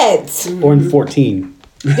redheads. Or in 14.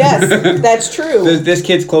 Yes, that's true. This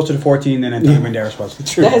kid's closer to 14 than Antonio Banderas was.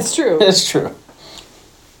 That's true. That's true.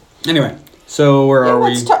 Anyway. So where are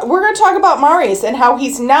we? We're going to talk about Marius and how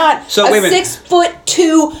he's not a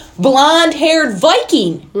 6'2" blonde-haired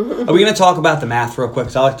Viking. Are we going to talk about the math real quick?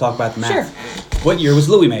 Because I like to talk about the math. Sure. What year was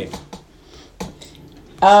Louis made?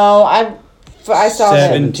 Oh, I saw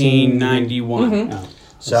 1791. Mm-hmm. Oh.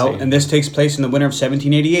 So, and this takes place in the winter of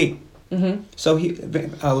 1788. Mm-hmm. So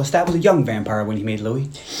Lestat was a young vampire when he made Louis.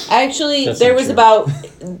 Actually, there was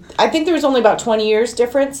I think there was only about 20 years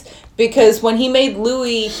difference because when he made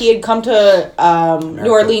Louis, he had come to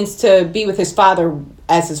New Orleans to be with his father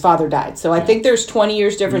as his father died. So I think there's 20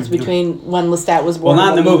 years difference between when Lestat was born. Well,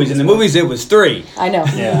 not in the movies. In the movies, it was 3. I know.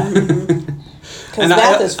 Yeah. And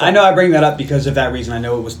I know I bring that up because of that reason. I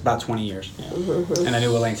know it was about 20 years. Yeah. And I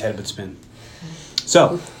knew Elaine's head would spin.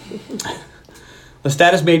 So...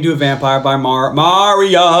 Lestat is made into a vampire by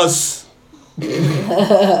Marius.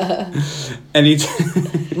 And he's...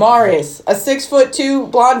 Marius, a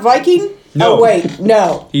 6'2" blonde Viking? No. Oh, wait,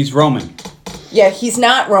 no. He's Roman. Yeah, he's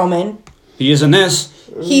not Roman. He is in this.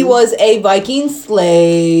 He was a Viking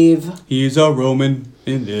slave. He's a Roman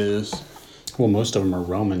in this. Well, most of them are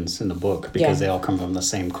Romans in the book because they all come from the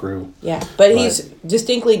same crew. Yeah, but he's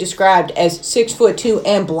distinctly described as 6'2"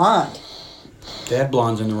 and blonde. They had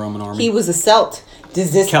blondes in the Roman army. He was a Celt.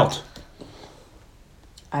 Celt.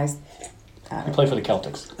 He played for the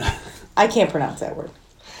Celtics. I can't pronounce that word,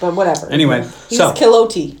 but whatever. Anyway, he was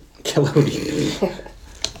Kiloti.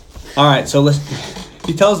 All right, so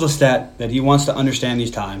he tells Lestat that he wants to understand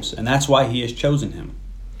these times, and that's why he has chosen him.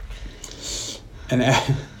 And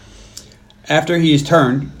after he is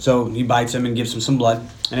turned, so he bites him and gives him some blood,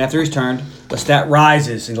 and after he's turned, Lestat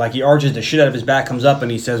rises, and he arches the shit out of his back, comes up, and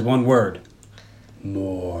he says one word.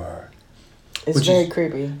 More. It's very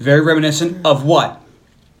creepy. Very reminiscent of what?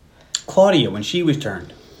 Claudia when she was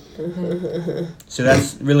turned. So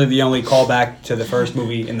that's really the only callback to the first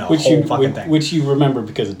movie in the whole fucking thing. Which you remember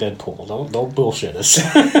because of Deadpool. Don't bullshit us.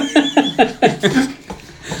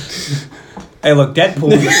 Hey, look,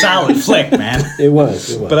 Deadpool was a solid flick, man. It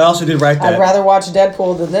was. But I also did write that. I'd rather watch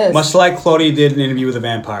Deadpool than this. Much like Claudia did an Interview with a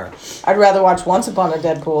Vampire. I'd rather watch Once Upon a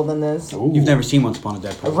Deadpool than this. Ooh. You've never seen Once Upon a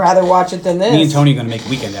Deadpool. I'd rather watch it than this. Me and Tony are going to make a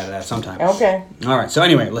weekend out of that sometime. Okay. All right, so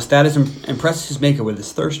anyway, Lestat impresses his maker with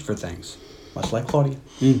his thirst for things, much like Claudia.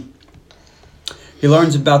 He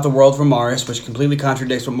learns about the world from Marius, which completely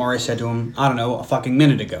contradicts what Marius said to him, I don't know, a fucking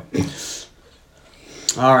minute ago.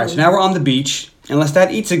 All right, so now we're on the beach, and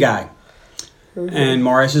Lestat eats a guy. And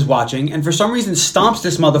Marius is watching, and for some reason stomps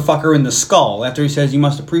this motherfucker in the skull after he says, you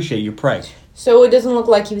must appreciate your prey. So it doesn't look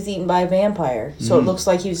like he was eaten by a vampire. So it looks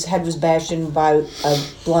like his head was bashed in by a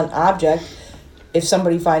blunt object if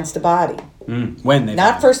somebody finds the body. When they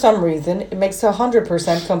Not find for some reason. It makes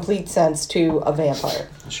 100% complete sense to a vampire.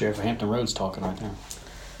 Sheriff of Hampton Road's talking right there.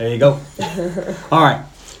 There you go. All right.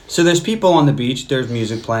 So there's people on the beach. There's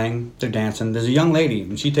music playing. They're dancing. There's a young lady,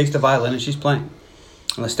 and she takes the violin, and she's playing.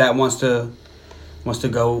 And Lestat wants to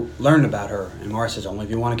go learn about her. And Marius says, only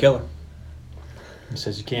if you want to kill her. He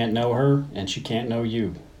says you can't know her, and she can't know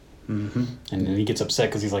you. Mm-hmm. And then he gets upset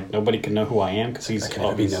because he's like, nobody can know who I am because he's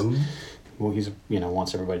known. Well, he's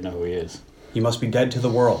wants everybody to know who he is. He must be dead to the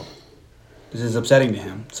world. This is upsetting to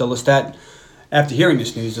him. So Lestat, after hearing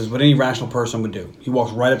this news, does what any rational person would do. He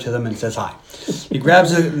walks right up to them and says hi. He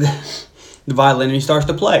grabs the violin and he starts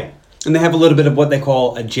to play. And they have a little bit of what they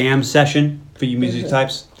call a jam session for you music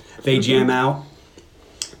types. They jam out.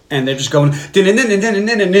 And they're just going... And then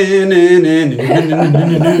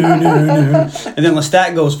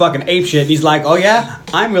Lestat goes fucking apeshit. And he's like, oh yeah?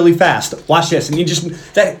 I'm really fast. Watch this. And he just...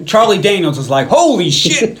 Charlie Daniels is like, holy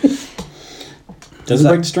shit! Doesn't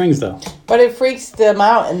break the strings, though. But it freaks them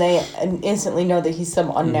out, and they instantly know that he's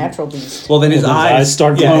some unnatural beast. Well, then his eyes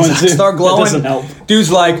start glowing, his eyes start glowing. That doesn't help.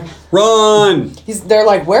 Dude's like, run! They're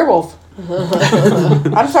like, werewolf.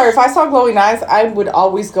 I'm sorry, if I saw glowing eyes, I would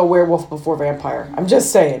always go werewolf before vampire. I'm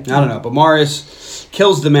just saying. I don't know, but Marius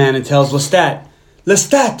kills the man and tells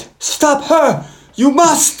Lestat, stop her! You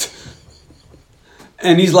must!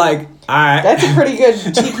 And he's like, alright. That's a pretty good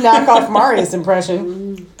cheap knockoff Marius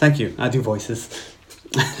impression. Thank you. I do voices.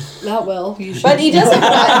 Not well. You should. But he doesn't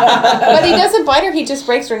bite her, he just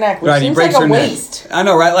breaks her neck, which Right, he seems breaks like a her neck. waste. I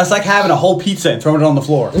know, right? That's like having a whole pizza and throwing it on the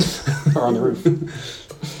floor. Or on the roof.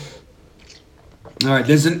 All right,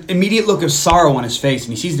 there's an immediate look of sorrow on his face,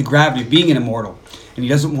 and he sees the gravity of being an immortal, and he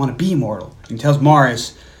doesn't want to be immortal. And he tells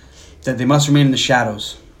Marius that they must remain in the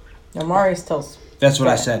shadows. Now Marius tells... That's what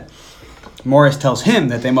I said. Marius tells him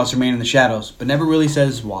that they must remain in the shadows, but never really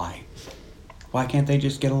says why. Why can't they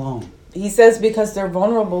just get along? He says because they're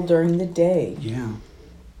vulnerable during the day. Yeah.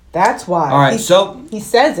 That's why. All right, so... He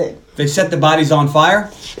says it. They set the bodies on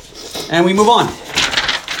fire, and we move on.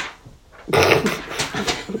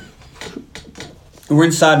 We're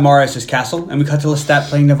inside Marius' castle, and we cut to Lestat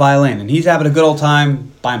playing the violin, and he's having a good old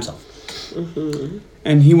time by himself. Mm-hmm.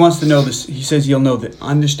 And he wants to know this. He says he'll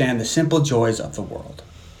understand the simple joys of the world.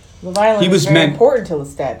 The violin is very important to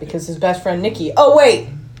Lestat because his best friend Nikki... Oh, wait!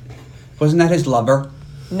 Wasn't that his lover?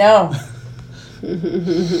 No.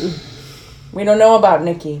 We don't know about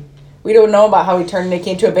Nikki. We don't know about how he turned Nikki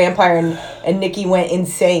into a vampire and Nikki went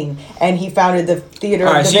insane. And he founded the Theater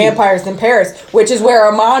of the Vampires in Paris, which is where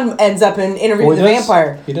Armand ends up in Interview with the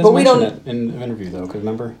Vampire. He does mention it in the interview, though, because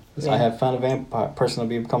remember, I have found a person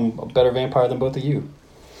to become a better vampire than both of you.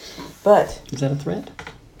 But... Is that a threat?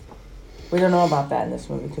 We don't know about that in this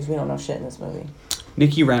movie because we don't know shit in this movie.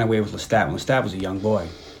 Nikki ran away with Lestat when Lestat was a young boy.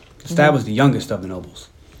 Lestat was the youngest of the nobles.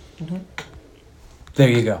 Mm-hmm. There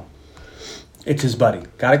you go. It's his buddy.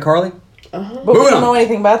 Got it, Carly? Uh-huh. But we don't know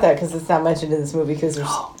anything about that because it's not mentioned in this movie because there's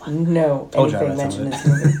anything mentioned in this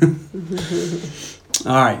movie.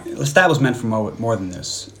 All right. Lestat was meant for more than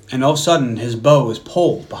this. And all of a sudden, his bow is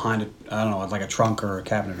pulled behind it. I don't know, like a trunk or a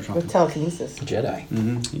cabinet or something. With telekinesis. Jedi.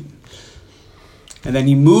 Mm-hmm. And then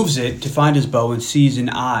he moves it to find his bow and sees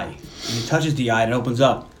an eye. And he touches the eye and it opens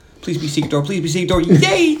up. Please be secret door. Please be secret door.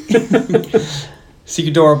 Yay!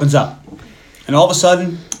 Secret door opens up. And all of a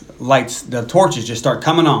sudden, the torches just start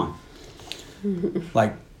coming on.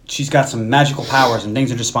 Like she's got some magical powers and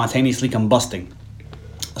things are just spontaneously combusting.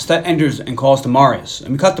 Lestat enters and calls to Marius.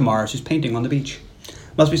 And we cut to Marius, who's painting on the beach.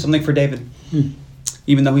 Must be something for David.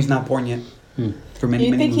 Even though he's not born yet. For many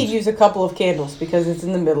You'd think moons. he'd use a couple of candles because it's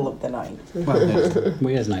in the middle of the night. Well,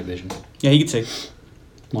 he has night vision. Yeah, he can see. As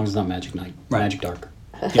long as it's not magic night. Right. Magic dark.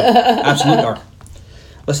 Yeah, absolute dark.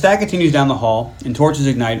 Lestat continues down the hall, and torches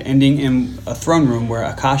ignite, ending in a throne room where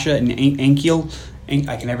Akasha and Ankiel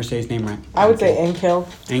I can never say his name right. I would say Enkill.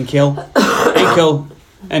 Enkill,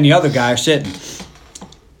 and the other guy are sitting.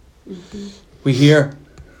 We hear,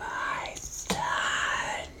 my son.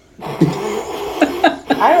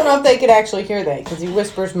 I don't know if they could actually hear that because he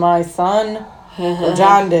whispers, "My son." Well,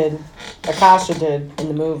 John did. Akasha did in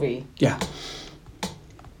the movie. Yeah.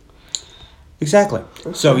 Exactly.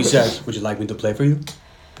 So he says, "Would you like me to play for you?"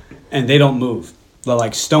 And they don't move. They're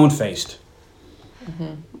like stone-faced.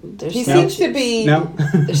 He seems to be. No?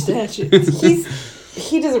 They're statues.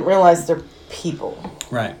 He doesn't realize they're people.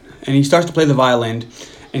 Right. And he starts to play the violin,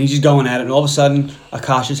 and he's just going at it, and all of a sudden,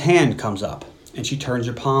 Akasha's hand comes up, and she turns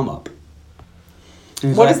her palm up.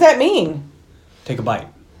 What does that mean? Take a bite.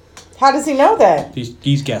 How does he know that?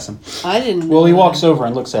 He's guessing. I didn't. Well, he walks over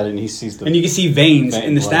and looks at it, and he sees the. And you can see veins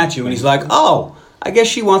in the blood. statue, and he's like, "Oh, I guess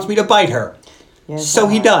she wants me to bite her." Yes, So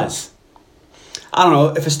he does. I don't know,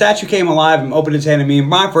 if a statue came alive and opened its hand at me,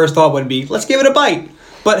 my first thought would be, let's give it a bite.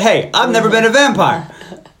 But hey, I've never been a vampire.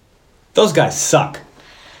 Those guys suck.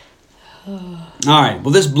 Alright,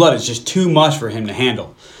 well this blood is just too much for him to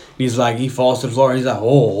handle. He's like, he falls to the floor, and he's like,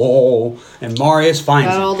 oh, and Marius finds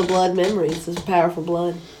Got him. all the blood memories. It's powerful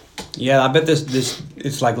blood. Yeah, I bet this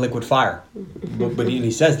it's like liquid fire. But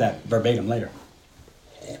he says that verbatim later.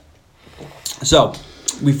 So,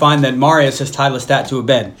 we find that Marius has tied Lestat to a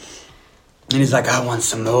bed. And he's like, I want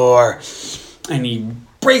some more. And he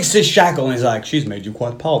breaks his shackle and he's like, she's made you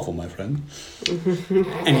quite powerful, my friend.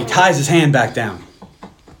 And he ties his hand back down.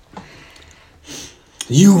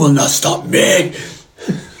 You will not stop me.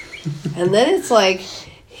 And then it's like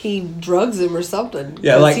he drugs him or something.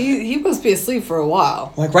 Yeah, 'Cause like- he must be asleep for a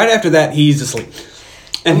while. Like right after that, he's asleep.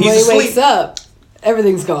 And And he's when he asleep. wakes up,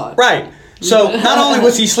 everything's gone. Right. So not only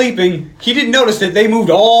was he sleeping, he didn't notice that they moved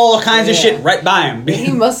all kinds of Yeah. shit right by him.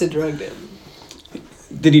 He must have drugged him.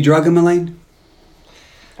 Did he drug him, Elaine?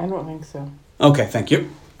 I don't think so. Okay, thank you.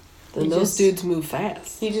 Then He those just- dudes move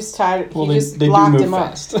fast. He just tied. Well, he they, just they do locked move him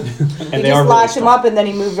fast. up. And He they just are locked really him up, and then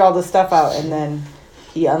he moved all the stuff out, and then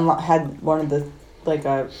he had one of the like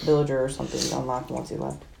a villager or something unlocked once he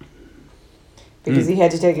left. Because he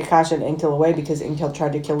had to take Akasha and Inkil away because Inkil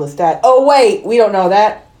tried to kill Lestat. Oh wait, we don't know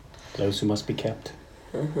that. Those who must be kept.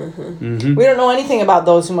 Mm-hmm. We don't know anything about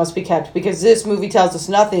those who must be kept because this movie tells us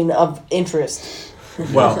nothing of interest.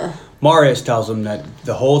 Well, Marius tells him that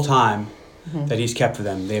the whole time that he's kept for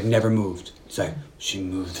them, they have never moved. He's like, she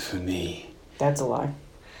moved for me. That's a lie.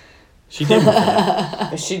 She did move for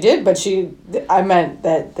him. She did, but I meant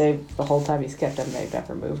that the whole time he's kept them, they've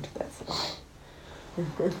never moved. That's a lie.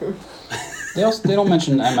 They don't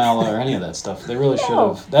mention ML or any of that stuff. They really should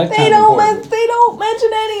No, have. That they kind of don't. important. They don't mention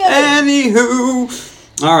any of it.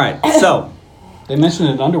 Anywho. All right, so They mention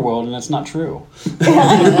it in Underworld, and it's not true.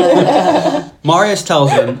 Marius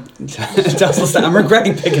tells him, I'm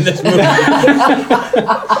regretting picking this movie.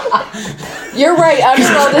 You're right.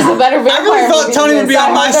 Underworld is a better vampire. I really thought movie Tony than would be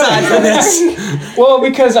on my this. side for this. Well,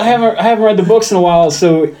 because I haven't read the books in a while,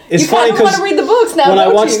 so it's You funny kind of want because to read the books now. when I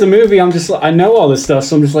don't watch you? the movie, I'm just I know all this stuff,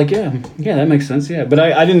 so I'm just like, yeah, that makes sense, yeah. But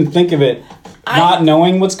I didn't think of it not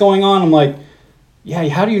knowing what's going on. I'm like, yeah,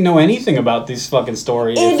 how do you know anything about these fucking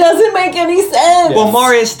stories? It doesn't make any sense. Well,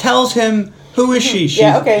 Marius tells him, who is she? She's,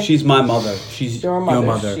 Yeah, okay. She's my mother. She's Your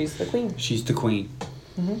mother. She's the queen. She's the queen.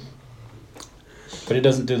 But it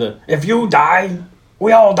doesn't do the if you die,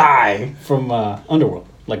 we all die from Underworld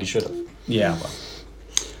like you should have. Yeah, well.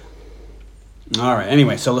 All right,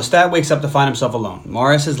 anyway, so Lestat wakes up to find himself alone.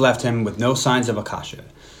 Marius has left him with no signs of Akasha.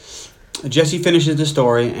 Jesse finishes the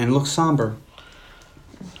story and looks somber.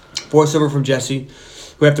 Voiceover from Jesse,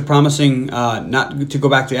 who after promising not to go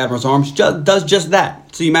back to Admiral's arms, does just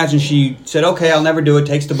that. So you imagine she said, okay, I'll never do it,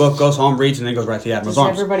 takes the book, goes home, reads, and then goes right to the Admiral's Does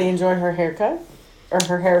arms. everybody enjoy her haircut? Or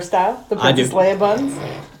her hairstyle? The I do. Princess Leia buns?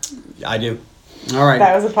 I do. All right.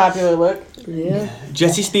 That was a popular look. Yeah.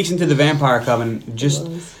 Jesse sneaks into the vampire coven,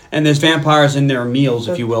 and there's vampires in their meals,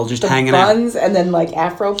 if you will, just The hanging out. buns and then like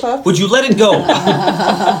Afro puff. Would you let it go?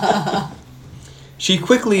 She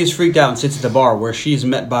quickly is freaked out and sits at the bar where she's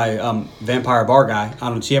met by vampire bar guy. I don't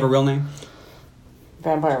know, does he have a real name?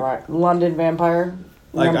 London vampire.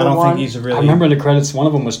 Like, I number don't one. think he's a really... I remember in the credits, one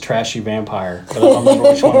of them was Trashy Vampire, but I don't remember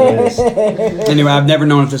which one it is. Anyway, I've never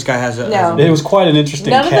known if this guy has a... No. It was quite an interesting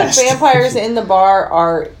None cast. of the vampires in the bar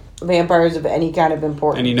are vampires of any kind of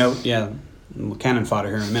importance. And you know, yeah, cannon fodder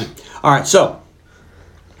here in a minute. All right, so...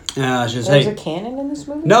 she says, There's hey... a cannon in this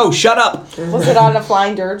movie? No, shut up! Was it on a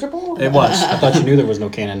flying dirigible? It was. I thought you knew there was no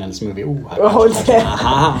canon in this movie. Ooh, Oh,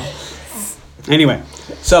 it's Anyway,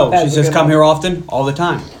 so That's she a says, good come one. here often, all the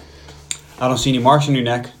time. I don't see any marks on your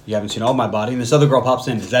neck. You haven't seen all my body. And this other girl pops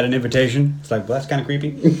in. Is that an invitation? It's like, well, that's kind of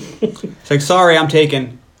creepy. It's like, sorry, I'm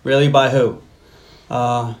taken. Really? By who?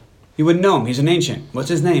 You wouldn't know him. He's an ancient. What's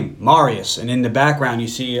his name? Marius. And in the background, you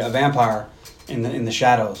see a vampire in the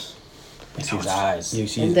shadows. You see his eyes. You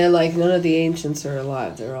see And they're like, none of the ancients are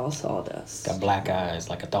alive. They're all sawdust. Got black eyes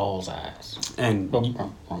like a doll's eyes. and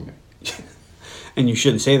Wrong. and you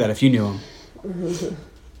shouldn't say that if you knew him.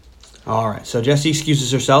 All right. So Jessie excuses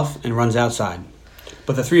herself and runs outside,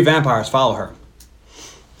 but the 3 vampires follow her,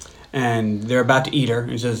 and they're about to eat her.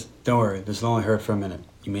 And he says, "Don't worry, this will only hurt for a minute.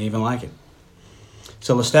 You may even like it."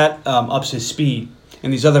 So Lestat ups his speed,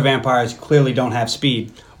 and these other vampires clearly don't have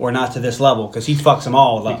speed, or not to this level, because he fucks them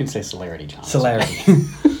all You up. can say celerity, John. Celerity.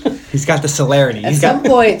 He's got the celerity. At some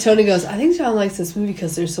point, Tony goes, I think John likes this movie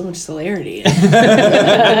because there's so much celerity in it.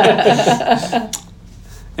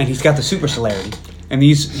 And he's got the super celerity. And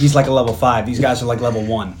he's like a level 5. These guys are like level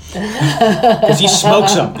 1. Because he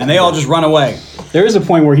smokes them, and they all just run away. There is a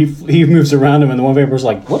point where he moves around him, and the one vampire's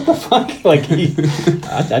like, "What the fuck?" Like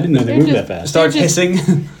I didn't know they moved that fast. Starts They're just-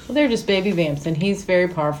 hissing. Well, they're just baby vamps, and he's very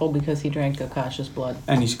powerful because he drank Akasha's blood.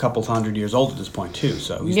 And he's a couple hundred years old at this point, too.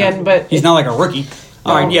 So he's Yeah, not, but he's not like a rookie.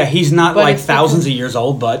 All right, yeah, he's not but like it's thousands because- of years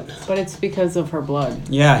old, but But it's because of her blood.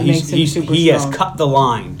 yeah, It makes him he super has strong. cut the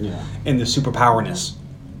line Yeah. in the superpowerness.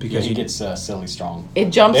 Because Because he gets silly strong. It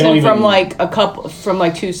jumps They don't him from even-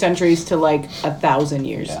 like 2 centuries to like 1,000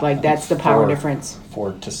 years. Yeah, Like I that's the think power 4 difference.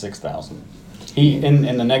 4 to 6,000. He in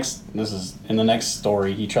the next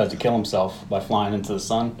story he tries to kill himself by flying into the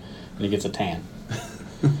sun, and he gets a tan.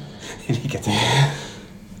 and he gets it.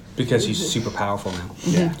 Because he's super powerful now.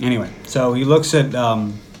 Yeah. Anyway, so he looks at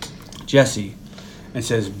Jessie and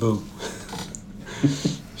says, "Boo."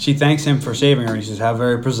 She thanks him for saving her, and he says, "How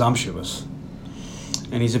very presumptuous."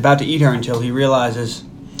 And he's about to eat her until he realizes,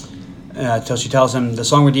 until she tells him the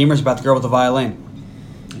song Redeemer is about the girl with the violin.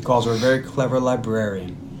 He calls her a very clever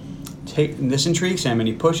librarian. This intrigues him, and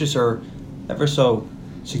he pushes her ever so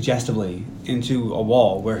suggestively into a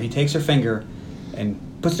wall where he takes her finger and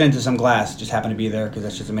puts it into some glass. It just happened to be there because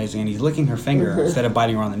that's just amazing. And he's licking her finger instead of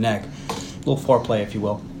biting her on the neck. A little foreplay, if you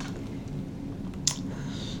will.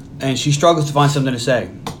 And she struggles to find something to say.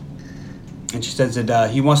 And she says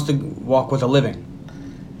that he wants to walk with a living.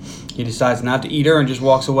 He decides not to eat her and just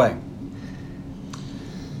walks away.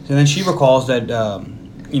 So then she recalls that,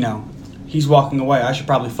 he's walking away. I should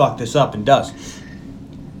probably fuck this up, and does.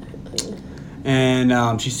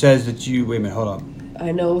 And she says that wait a minute, hold up.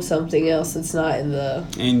 I know something else that's not in the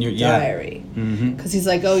In your diary. Mm-hmm. Because he's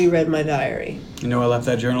like, oh, you read my diary. You know I left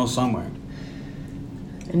that journal somewhere.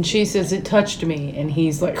 And she says it touched me, and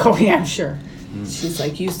he's like, "Oh yeah, I'm sure." She's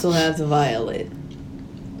like, you still have the violin.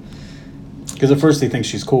 Because at first he thinks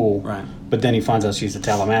she's cool, Right. but then he finds out she's a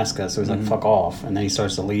Talamasca, so he's like, "Fuck off!" And then he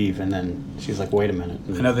starts to leave, and then she's like, "Wait a minute."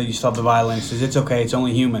 I know that you still have the violin. He says, "It's okay, it's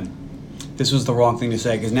only human." This was the wrong thing to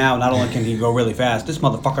say, because now not only can he go really fast, this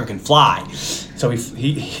motherfucker can fly. So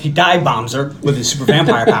he dive bombs her with his super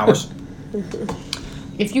vampire powers.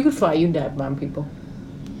 If you could fly, you'd dive bomb people.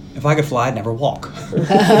 If I could fly, I'd never walk.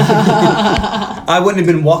 I wouldn't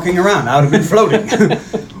have been walking around. I would have been floating.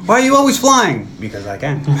 Why are you always flying? Because I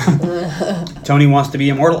can. Tony wants to be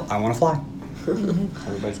immortal. I want to fly.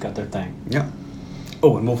 Everybody's got their thing. Yep.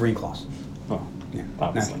 Oh, and Wolverine claws. Well, Yeah.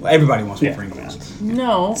 obviously. Naturally. Everybody wants Yeah. Wolverine claws.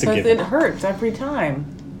 No, a because given. it hurts every time.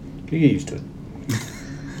 You get used to it.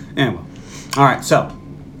 Anyway. All right, so.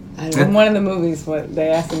 I In don't one of the movies, they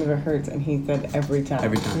asked him if it hurts, and he said every time.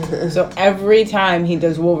 Every time. So every time he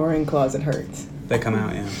does Wolverine claws, it hurts. They come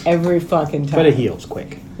out, yeah. Every fucking time. But it heals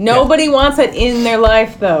quick. Nobody wants it in their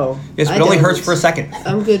life, though. Yes, but I it only don't. hurts for a second.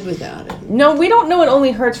 I'm good without it. No, we don't know it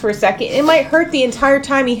only hurts for a second. It might hurt the entire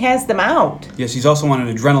time he has them out. Yes, he's also on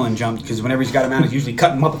an adrenaline jump, because whenever he's got him out, he's usually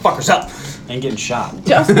cutting motherfuckers up. And getting shot.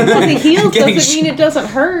 Just because he heals Getting doesn't mean it doesn't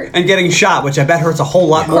hurt. And getting shot, which I bet hurts a whole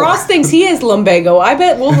lot more. Cross thinks he has lumbago. I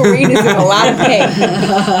bet Wolverine is in a lot of pain.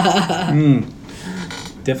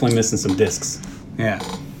 Definitely missing some discs. Yeah.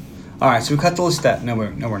 All right, so we cut the Lestat. No, we're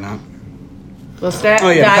not. Lestat Oh,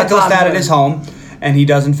 yeah, we cut the dive Lestat bombed at his home, and he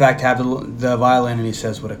does, in fact, have the violin, and he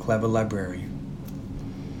says, "What a clever librarian."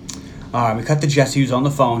 All right, we cut to Jessie, who's on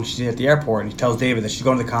the phone. She's at the airport, and he tells David that she's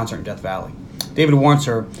going to the concert in Death Valley. David warns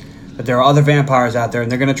her that there are other vampires out there,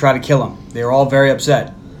 and they're going to try to kill him. They're all very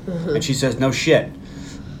upset. And she says, "No shit."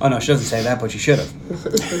 Oh, no, she doesn't say that, but she should have.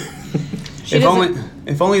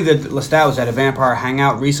 If only that Lestat was at a vampire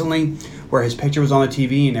hangout recently where his picture was on the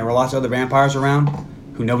TV and there were lots of other vampires around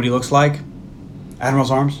who nobody looks like. Admiral's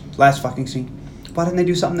Arms, last fucking scene. Why didn't they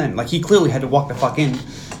do something then? Like, he clearly had to walk the fuck in.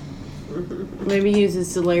 Maybe he uses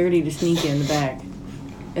celerity to sneak in the back.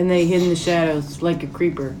 And they hid in the shadows like a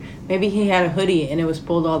creeper. Maybe he had a hoodie and it was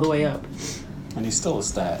pulled all the way up. And he's still a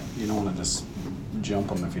stat. You don't want to just jump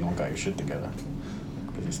him if you don't got your shit together.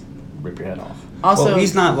 Because he's rip your head off. Also, Well,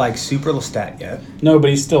 he's not like super Lestat yet. No, but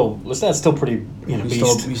he's still pretty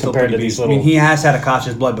beast He's compared to pretty these beast. little. I mean, he has had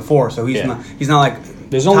Akasha's blood before, so he's Yeah. not like.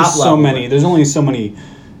 There's only top so level, many. but- There's only so many.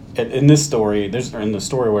 In this story, or in the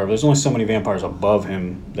story, wherever, there's only so many vampires above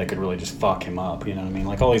him that could really just fuck him up. You know what I mean?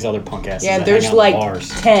 Like all these other punk asses. yeah, that there's hang out like in bars.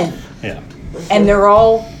 10, Yeah. and they're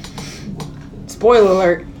all. Spoiler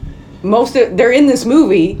alert! They're in this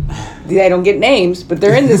movie. They don't get names, but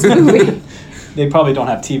they're in this movie. They probably don't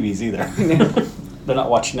have TVs either. They're not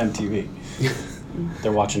watching MTV.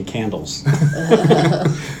 They're watching candles.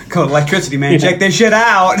 Code electricity, man. Check this shit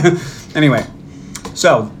out. Anyway,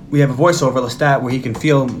 so we have a voiceover Lestat where he can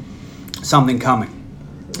feel something coming,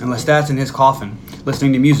 and Lestat's in his coffin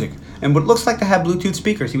listening to music and what looks like to have Bluetooth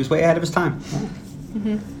speakers. He was way ahead of his time. Mm-hmm.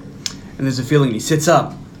 And there's a feeling. He sits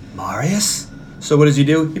up. Marius. So what does he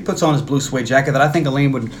do? He puts on his blue suede jacket that I think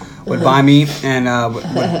Elaine would buy me and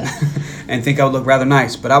and think I would look rather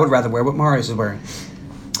nice, but I would rather wear what Marius is wearing.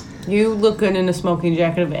 You look good in a smoking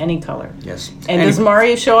jacket of any color. Yes. And does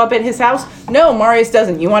Marius show up at his house? No, Marius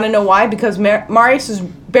doesn't. You want to know why? Because Marius is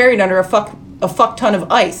buried under a fuck ton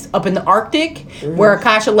of ice up in the Arctic, where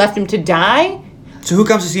Akasha left him to die. So who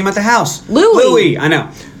comes to see him at the house? Louis. Louis, I know.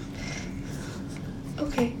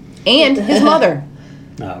 Okay. And his mother,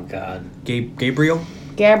 Oh God. Gabriel?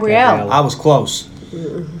 Gabrielle. I was close.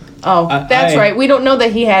 Oh, that's I- right. We don't know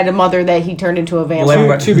that he had a mother that he turned into a vampire.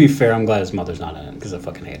 Well, To be fair, I'm glad his mother's not in it because I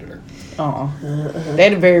fucking hated her. Oh, they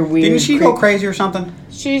had a very weird. Didn't she go crazy or something?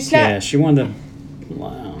 She's not. Yeah, she wanted to.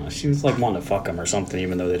 Wow, she was like wanting to fuck him or something,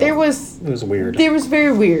 even though they. There don't- was. It was weird. There was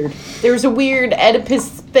very weird. There was a weird Oedipus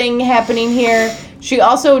thing happening here. She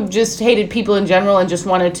also just hated people in general and just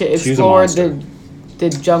wanted to She was a explore monster. the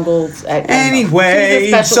jungles.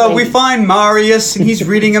 Anyway, so we find Marius, and he's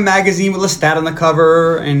reading a magazine with Lestat on the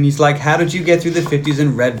cover, and he's like, "How did you get through the 50s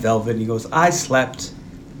in red velvet?" And he goes, "I slept.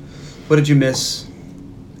 What did you miss?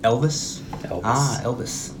 Elvis? Elvis. Ah,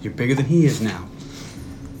 Elvis. You're bigger than he is now."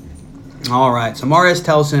 All right, so Marius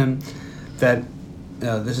tells him that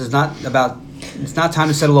this is not about. It's not time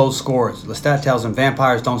to settle old scores. Lestat tells him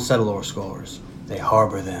vampires don't settle old scores; they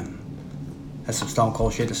harbor them. That's some stone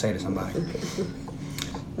cold shit to say to somebody.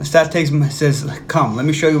 Lestat takes him, says, "Come, let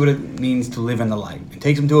me show you what it means to live in the light." And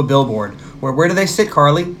takes him to a billboard. Where do they sit,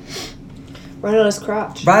 Carly? Right on his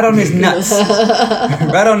crotch. Right on his nuts.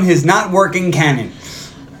 Right on his not working cannon.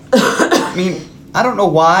 I mean, I don't know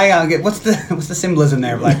why. I get what's the symbolism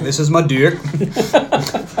there? Like, this is my dick.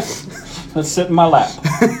 Let's sit in my lap.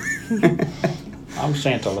 I'm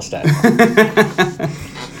Santa Lestat.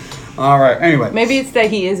 All right. Anyway, Maybe it's that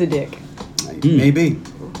he is a dick. maybe.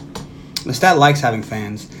 Lestat likes having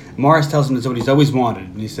fans. Marius tells him that's what he's always wanted,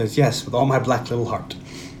 and he says, "Yes, with all my black little heart."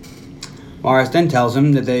 Marius then tells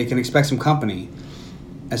him that they can expect some company,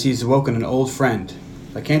 as he's awoken an old friend.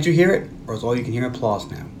 Like, can't you hear it? Or is all you can hear applause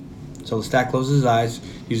now? So Lestat closes his eyes,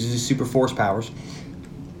 uses his super force powers,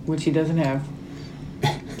 Which he doesn't have.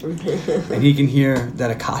 and he can hear that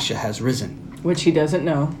Akasha has risen. Which he doesn't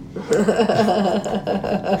know.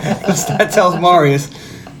 Lestat tells Marius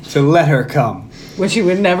to let her come. Which he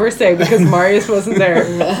would never say because Marius wasn't there.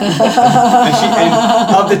 And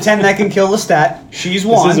of the 10 that can kill Lestat, she's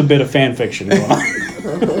one. This is a bit of fan fiction going on.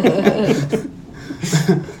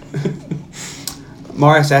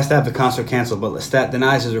 Marius asks to have the concert canceled, but Lestat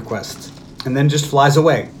denies his request and then just flies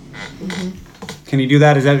away. Can he do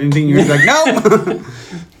that? Is that anything you're like, no?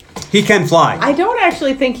 He can fly. I don't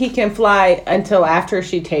actually think he can fly until after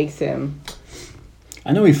she takes him.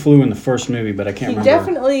 I know he flew in the first movie, but I can't He remember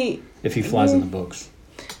definitely... if he flies in the books.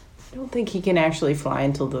 I don't think he can actually fly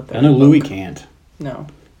until the third I know Louis book. can't No.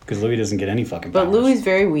 because Louis doesn't get any fucking But powers. Louis is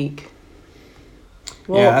very weak.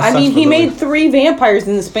 Well, Yeah, that I sucks mean, for he Louis. made 3 vampires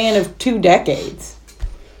in the span of 2 decades.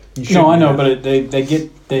 No, I know, but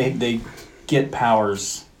they get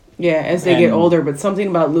powers. Yeah, as they get And- older. But something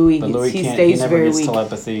about Louis, But Louis he can't. stays He never very gets weak.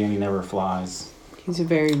 telepathy, and he never flies. He's a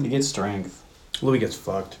very... He gets strength. Louis gets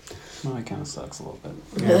fucked. Well, it kind of sucks a little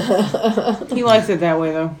bit. He likes it that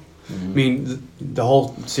way, though. I mean, the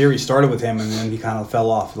whole series started with him, and then he kind of fell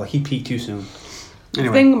off. Like, he peaked too soon. The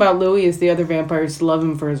Anyway, thing about Louis is the other vampires love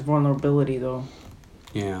him for his vulnerability, though.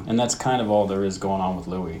 yeah. And that's kind of all there is going on with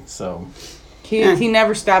Louis. So He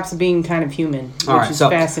never stops being kind of human, which All right, is so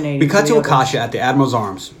fascinating. we cut the to others. Akasha at the Admiral's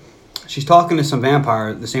Arms. She's talking to some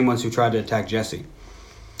vampire, the same ones who tried to attack Jesse.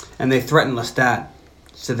 And they threaten Lestat,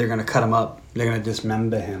 said they're going to cut him up. They're going to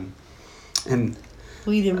dismember him. And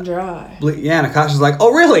Bleed him dry. yeah, and Akasha's like,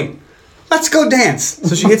 "Oh, really? Let's go dance."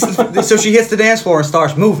 So she hits the dance floor and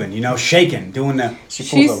starts moving, shaking, doing the. she pulls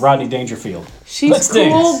She's- a Rodney Dangerfield. She's Let's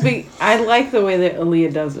cool. dance. I like the way that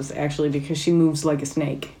Aaliyah does this, actually, because she moves like a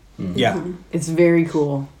snake. Yeah. It's very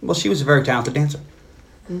cool. Well, she was a very talented dancer.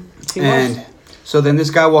 She And was. so then this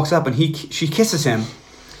guy walks up and she kisses him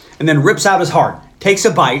and then rips out his heart, takes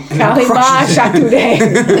a bite, and then crushes it.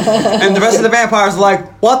 And the rest of the vampires are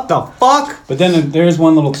like, what the fuck? But then there's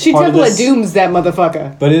one little She part of Temple of this. Doom's that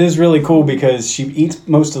motherfucker. But it is really cool because she eats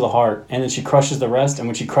most of the heart and then she crushes the rest, and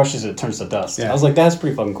when she crushes it, it turns to dust. Yeah. I was like, that's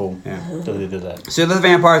pretty fucking cool. Yeah. That they did that. So the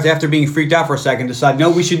vampires, after being freaked out for a second, decide,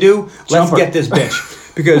 no, we should do? Let's Jump her. get this bitch.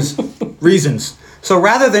 Because reasons. So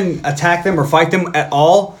rather than attack them or fight them at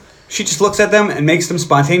all, she just looks at them and makes them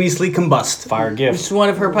spontaneously combust. Fire gift. It's one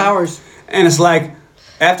of her powers. And it's like,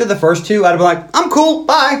 after the first two, I'd be like, I'm cool,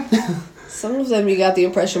 bye. Some of them you got the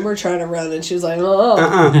impression we're trying to run, and she was like,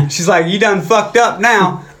 oh. She's like, you done fucked up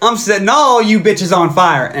now. I'm setting all you bitches on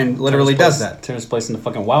fire. And literally does that. Turns place in the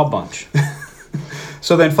fucking Wild Bunch.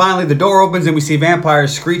 So then finally the door opens and we see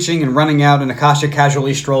vampires screeching and running out, and Akasha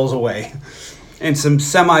casually strolls away. And some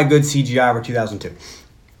semi-good CGI for 2002.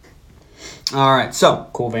 All right, so.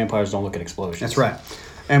 Cool vampires don't look at explosions. That's right.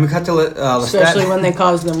 And we cut to Lestat. Especially when they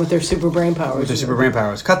cause them with their super brain powers. With their super brain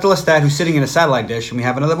powers. Cut to Lestat, who's sitting in a satellite dish, and we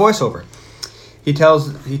have another voiceover. He tells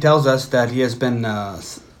us that he has been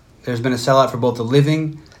there's been a sellout for both the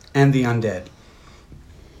living and the undead.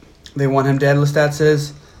 They want him dead, Lestat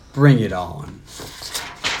says. Bring it on.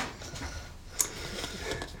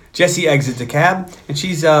 Jessie exits the cab, and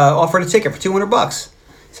she's offered a ticket for $200.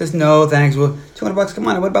 Says, no, thanks. Well, $200, come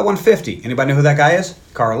on. What about $150? Anybody know who that guy is?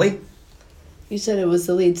 Carly. You said it was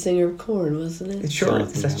the lead singer of Korn, wasn't it? It's sure.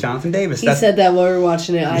 Jonathan That's Jonathan Davis. He said that while we were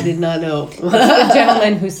watching it. I did not know. The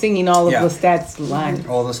gentleman who's singing all of Yeah. Lestat's lines.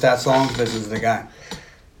 all the Lestat songs. This is the guy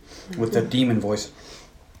with the demon voice.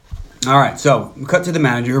 All right, so we cut to the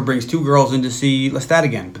manager who brings two girls in to see Lestat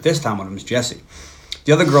again, but this time one of them is Jessie.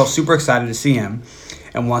 The other girl's super excited to see him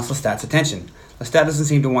and wants Lestat's attention. Lestat doesn't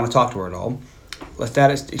seem to want to talk to her at all.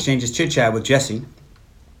 Lestat exchanges chit-chat with Jessie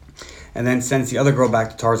and then sends the other girl back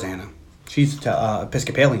to Tarzana. She's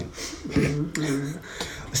Episcopalian.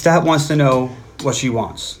 Lestat wants to know what she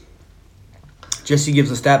wants. Jessie gives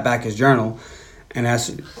Lestat back his journal and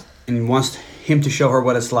wants him to show her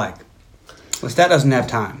what it's like. Lestat doesn't have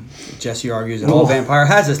time. Jessie argues that all vampire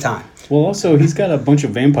has his time. Well, also, he's got a bunch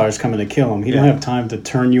of vampires coming to kill him. He don't have time to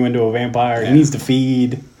turn you into a vampire. He needs to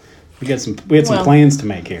feed. We had some plans to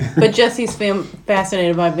make here. But Jessie's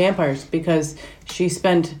fascinated by vampires because she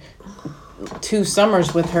spent 2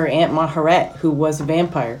 summers with her Aunt Maharet, who was a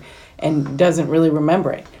vampire, and doesn't really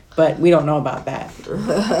remember it. But we don't know about that.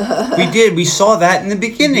 We did. We saw that in the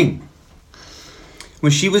beginning.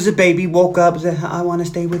 When she was a baby, woke up and said, I want to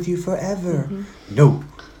stay with you forever. No.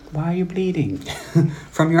 Why are you bleeding?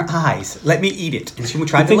 From your eyes. Let me eat it. And she would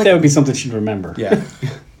try I to think lick that it. would be something she'd remember. Yeah.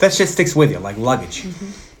 That shit sticks with you like luggage.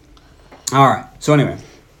 All right. So anyway.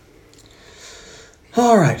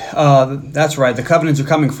 All right. That's right. The Covenants are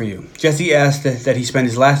coming for you. Jessie asked that he spend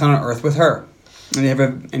his last night on Earth with her.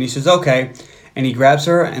 And he says, okay. And he grabs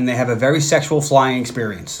her, and they have a very sexual flying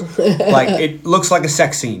experience. Like, it looks like a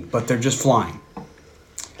sex scene, but they're just flying.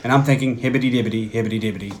 And I'm thinking, hibbity-dibbity,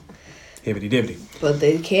 hibbity-dibbity, hibbity-dibbity. But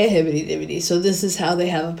they can't hibbity-dibbity, so this is how they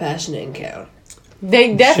have a passionate encounter.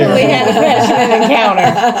 They definitely had a passionate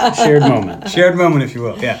encounter. Shared moment. Shared moment, if you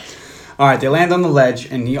will, yeah. All right, they land on the ledge,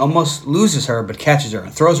 and he almost loses her, but catches her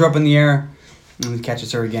and throws her up in the air, and then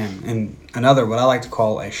catches her again. And another, what I like to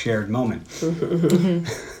call a shared moment.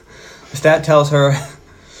 Lestat tells her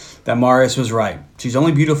that Marius was right. She's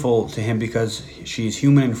only beautiful to him because she's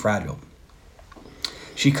human and fragile.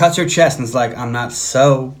 She cuts her chest and is like, I'm not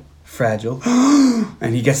so fragile.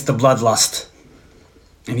 And he gets the bloodlust.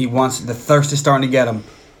 And the thirst is starting to get him.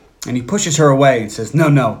 And he pushes her away and says,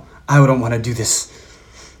 no, I don't want to do this.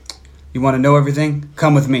 You want to know everything?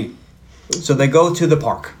 Come with me. So they go to the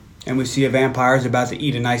park. And we see a vampire is about to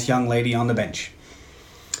eat a nice young lady on the bench.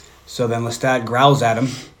 So then Lestat growls at him.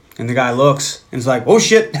 And the guy looks and is like, oh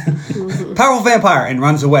shit. Powerful vampire. And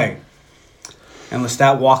runs away. And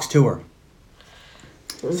Lestat walks to her.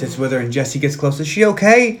 Sits with her, and Jessie gets close. Is she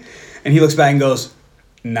okay? And he looks back and goes,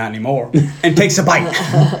 not anymore. And takes a bite.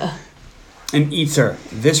 And eats her.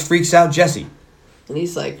 This freaks out Jessie. And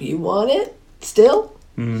he's like, you want it? Still?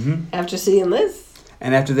 Mm-hmm. After seeing this?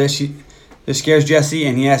 And after this, this scares Jessie,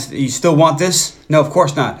 and he asks, you still want this? No, of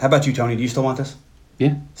course not. How about you, Tony? Do you still want this?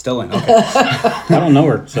 Yeah. Still in, okay. I don't know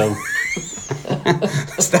her, so.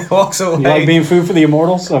 Lestat walks away. You like being food for the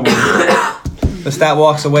immortals? I mean, Lestat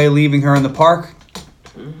walks away, leaving her in the park.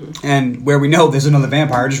 And where we know there's another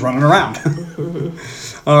vampire just running around.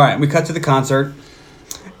 All right, we cut to the concert,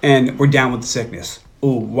 and we're down with the sickness.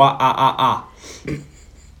 Ooh, wah, ah.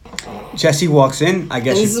 Jessie walks in. I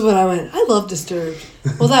guess And this is what I went, I love Disturbed.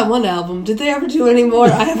 Well, that one album, did they ever do any more?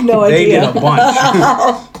 I have no They idea. did a bunch.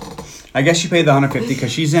 I guess she paid the 150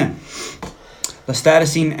 because she's in. Lestat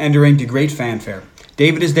is seen entering to great fanfare.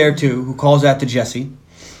 David is there too, who calls out to Jesse,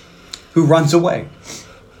 who runs away.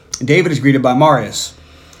 David is greeted by Marius.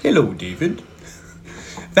 Hello, David.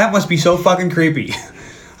 That must be so fucking creepy.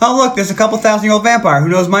 Oh, look, there's a couple 1,000-year-old vampire who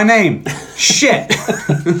knows my name. Shit.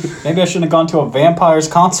 Maybe I shouldn't have gone to a vampire's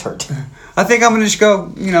concert. I think I'm going to just go,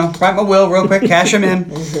 write my will real quick, cash him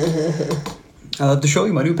in. I'll have to show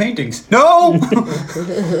you my new paintings. No!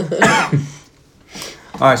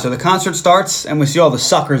 All right, so the concert starts, and we see all the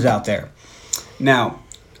suckers out there. Now,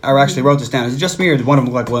 I actually wrote this down. Is it just me, or did one of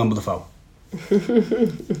them look like Willem Dafoe?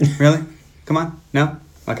 Really? Come on? No?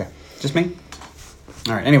 Okay. Just me?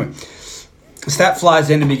 All right, anyway. Lestat flies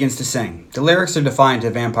in and begins to sing. The lyrics are defined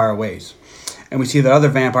to vampire ways. And we see that other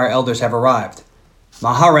vampire elders have arrived.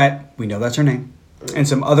 Maharet, we know that's her name, and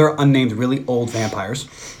some other unnamed really old vampires.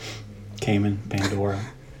 Cayman, Pandora,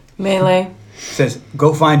 Melee. Says,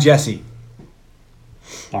 go find Jesse.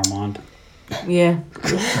 Armand. Yeah.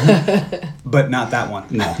 But not that one.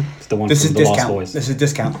 No, it's the one This from is the Lost discount. Boys. This is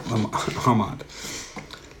discount Armand.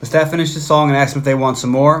 Lestat finishes the song and asks if they want some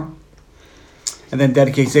more. And then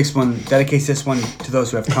dedicates this one to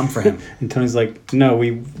those who have come for him. And Tony's like, no, we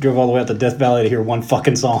drove all the way out to Death Valley to hear one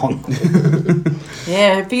fucking song.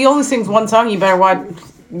 Yeah, if he only sings one song, you better watch.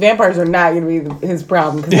 Vampires are not going to be his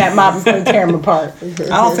problem because that mob is going to tear him apart. I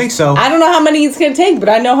don't think so. I don't know how many it's going to take, but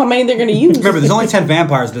I know how many they're going to use. Remember, there's only 10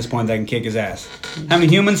 vampires at this point that can kick his ass. How many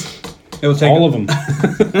humans? It will take All of them.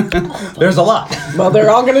 There's a lot. Well, they're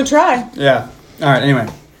all going to try. Yeah. All right, anyway.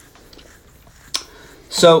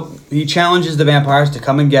 So he challenges the vampires to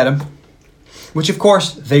come and get him, which of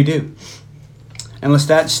course they do. And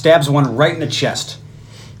Lestat stabs one right in the chest.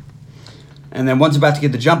 And then one's about to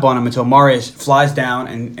get the jump on him until Marius flies down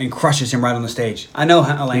and crushes him right on the stage. I know,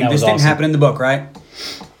 Elaine, this didn't happen in the book, right?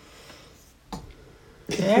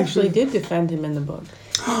 They actually did defend him in the book.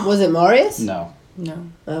 Was it Marius? No. No.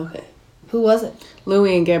 Okay. Who was it?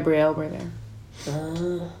 Louis and Gabrielle were there.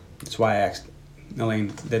 That's why I asked Elaine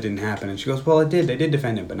that didn't happen. And she goes, well, it did. They did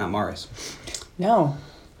defend him, but not Marius. No.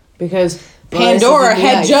 Because Marius Pandora is in the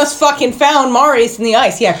had ice. just fucking found Marius in the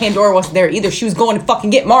ice. Yeah, Pandora wasn't there either. She was going to fucking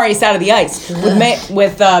get Marius out of the ice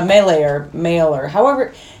with Melee or Mail or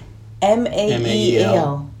however.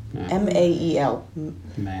 M-A-E-L. M-A-E-l.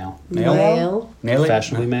 Male. Mael. Nail it?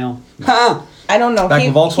 Fashionably male. Ha! I don't know. Back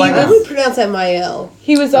in Volkswagen? How do we pronounce that Mael?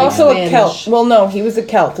 He was also a Spanish. Celt. Well, no, he was a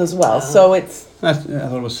Celt as well. So it's I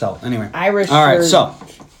thought it was Celt. Anyway. Irish All right, or so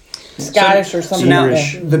Scottish or So something now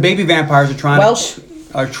like that. the baby vampires are trying Welsh.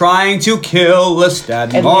 to kill Lestat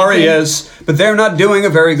and And Marius, but they're not doing a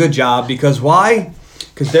very good job because why?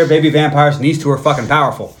 Because they're baby vampires and these two are fucking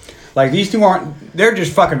powerful. Like these two aren't. They're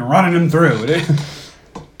just fucking running them through.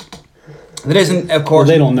 It isn't, of Well, course.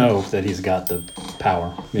 they don't know that he's got the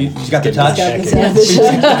power. He's got the touch. It's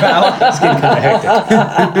getting kind of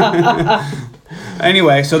hectic.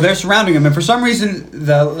 Anyway, so they're surrounding him, and for some reason,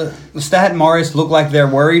 the Lestat and Marius look like they're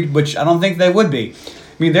worried, which I don't think they would be.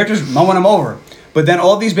 I mean, they're just mowing him over. But then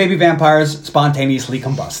all these baby vampires spontaneously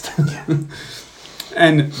combust.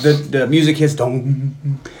 And the music hits,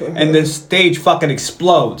 dong, and the stage fucking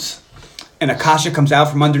explodes. And Akasha comes out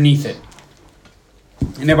from underneath it.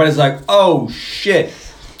 And everybody's like, oh, shit.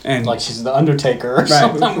 And Like she's the Undertaker or right.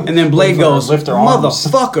 something. And then Blade Lift her- goes, lift her arms.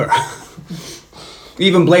 motherfucker.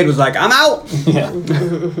 Even Blade was like, I'm out. Yeah.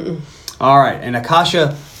 All right, and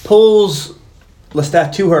Akasha pulls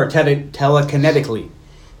Lestat to her telekinetically,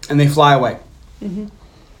 and they fly away.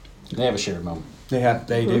 They have a shared moment.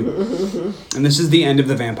 They do. And this is the end of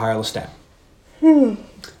the vampire Lestat.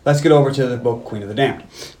 Let's get over to the book Queen of the Damned.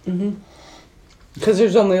 Because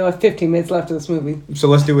there's only like 15 minutes left of this movie. So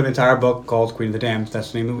let's do an entire book called Queen of the Damned.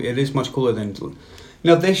 That's the name of it. It is much cooler than...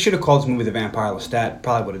 they should have called this movie The Vampire Lestat.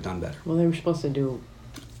 Probably would have done better. Well, they were supposed to do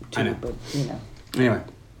I know. but you know. Anyway,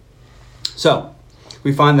 so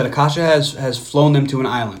we find that Akasha has flown them to an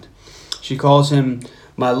island. She calls him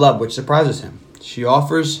my love, which surprises him. She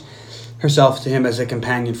offers herself to him as a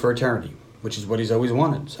companion for eternity, which is what he's always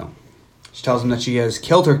wanted. So she tells him that she has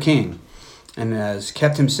killed her king and has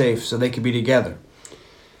kept him safe so they could be together.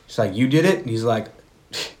 She's like, you did it? And he's like,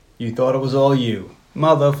 you thought it was all you.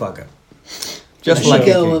 Motherfucker. Just The like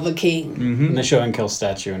ego of a king. And they show Enkel's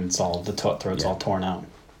statue and it's all, the throat's all torn out.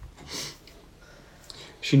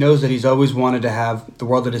 She knows that he's always wanted to have the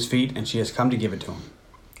world at his feet, and she has come to give it to him.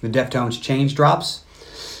 The Deftones change drops,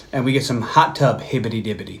 and we get some hot tub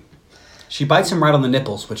hibbity-dibbity. She bites him right on the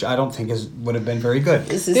nipples, which I don't think would have been very good.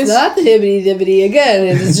 This is not the hibbity dibbity again.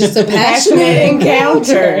 It is just a passionate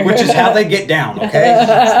encounter. Which is how they get down, okay?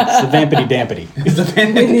 It's the vampity dampity. It's the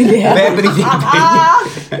vampity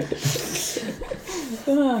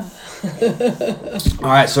dampity. All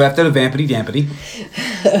right, so after the vampity dampity,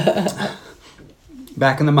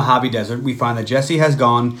 back in the Mojave Desert, we find that Jesse has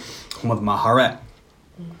gone home with Maharet.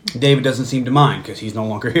 David doesn't seem to mind because he's no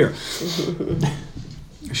longer here.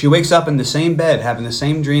 She wakes up in the same bed, having the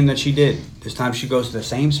same dream that she did. This time she goes to the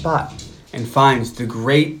same spot and finds the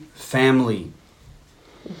great family.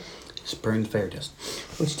 Spurring the fairy dust.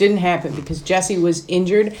 Which didn't happen because Jessie was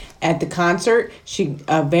injured at the concert.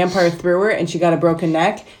 A vampire threw her and she got a broken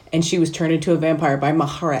neck and she was turned into a vampire by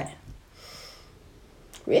Maharet.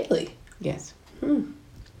 Really? Yes.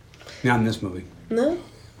 Not in this movie. No? In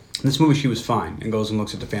this movie she was fine and goes and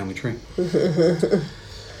looks at the family tree.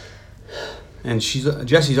 And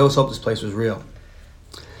Jessie's always hoped this place was real.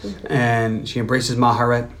 And she embraces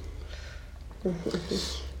Maharet.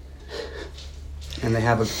 And they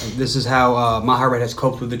have this is how Maharet has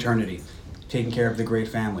coped with eternity, taking care of the great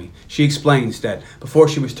family. She explains that before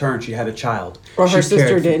she was turned, she had a child. Or her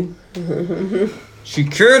sister did. She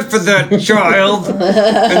cared for that child, and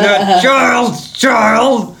that child's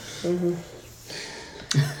child.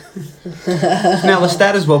 Now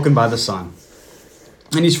Lestat is woken by the sun.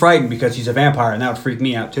 And he's frightened because he's a vampire, and that would freak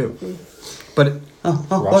me out too. But,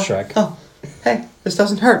 Shrek. Oh, hey, this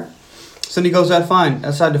doesn't hurt. So then he goes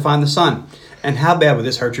outside to find the sun. And how bad would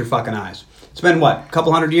this hurt your fucking eyes? It's been, what, a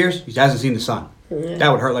couple hundred years? He hasn't seen the sun. Yeah.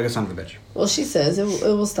 That would hurt like a son of a bitch. Well, she says it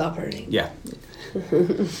will stop hurting. Yeah.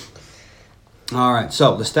 All right,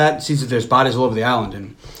 so Lestat sees that there's bodies all over the island,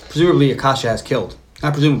 and presumably Akasha has killed.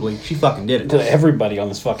 Not presumably, she fucking did it. To everybody on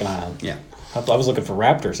this fucking island. Yeah. I was looking for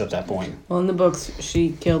raptors at that point. Well, in the books,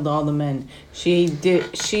 she killed all the men. She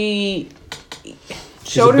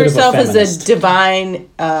showed herself as a divine.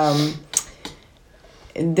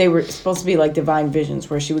 They were supposed to be like divine visions,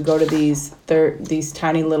 where she would go to these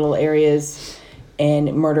tiny little areas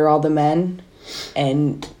and murder all the men,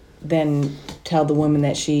 and then tell the women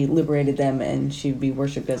that she liberated them and she'd be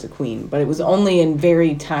worshipped as a queen. But it was only in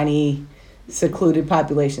very tiny, secluded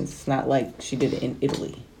populations. It's not like she did it in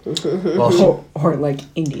Italy. Well, or like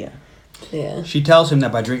India. Yeah. She tells him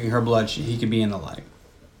that by drinking her blood, he can be in the light.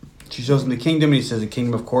 She shows him the kingdom, and he says, a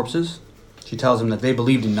kingdom of corpses. She tells him that they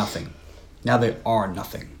believed in nothing. Now they are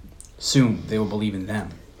nothing. Soon they will believe in them.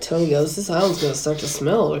 Tony goes, this island's going to start to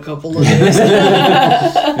smell in a couple of days.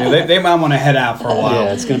 Yeah, they might want to head out for a while.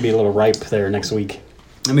 Yeah, it's going to be a little ripe there next week.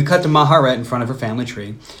 And we cut to Maharet in front of her family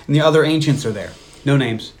tree, and the other ancients are there. No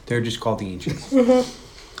names. They're just called the ancients.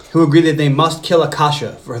 Who agree that they must kill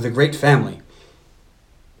Akasha for the great family.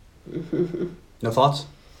 No thoughts?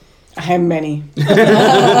 I have many.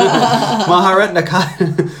 Maharet and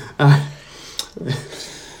Akasha...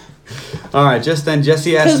 All right, just then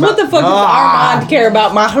Jesse asked Because what the fuck does Armand care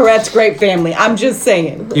about Maharet's great family? I'm just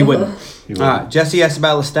saying. He wouldn't. All right, Jesse asks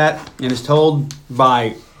about Lestat and is told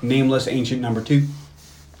by nameless ancient number 2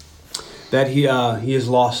 that he is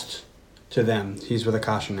lost to them. He's with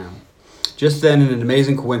Akasha now. Just then, in an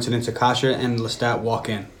amazing coincidence, Akasha and Lestat walk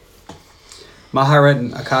in. Maharet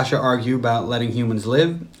and Akasha argue about letting humans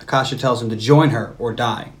live. Akasha tells him to join her or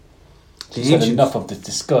die. She said enough of the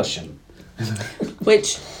discussion.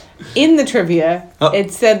 Which, in the trivia,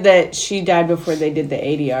 it said that she died before they did the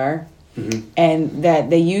ADR, and that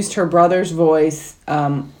they used her brother's voice,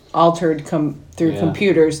 altered through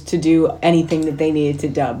computers, to do anything that they needed to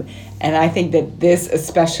dub. And I think that this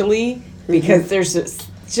especially, because there's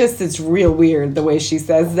just it's real weird the way she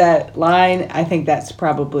says that line. I think that's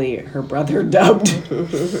probably her brother dubbed.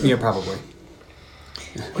 Yeah, probably.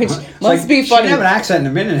 Which must be funny. She didn't have an accent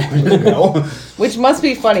in a minute. No. Which must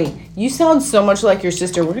be funny. You sound so much like your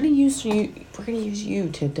sister. We're gonna use you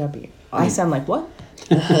to dub you. I sound like what?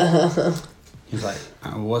 He's like,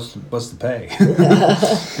 what's the pay?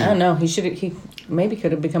 I don't know. He maybe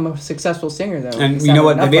could have become a successful singer though. And you know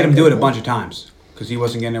what? They made him do it a bunch of times because he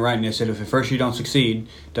wasn't getting it right. And they said, if at first you don't succeed,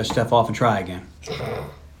 dust stuff off and try again.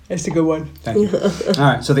 That's a good one. Thank you. All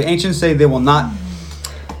right. So the ancients say they will not.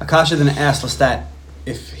 Akasha then asks Lestat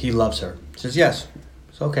if he loves her. He says yes.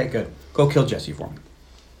 It's okay. Good. Go kill Jessie for me.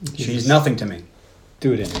 She's nothing to me.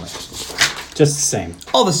 Do it anyway. Just the same.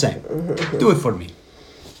 All the same. Do it for me.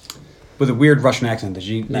 With a weird Russian accent that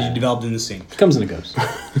she developed in the scene. It comes and it goes.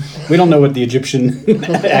 We don't know what the Egyptian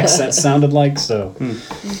accent sounded like, so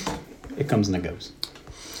it comes and it goes.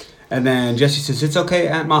 And then Jessie says, it's okay,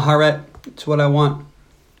 Aunt Maharet. It's what I want.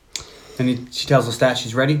 And she tells Lestat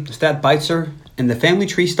she's ready. Lestat bites her, and the family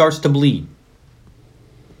tree starts to bleed.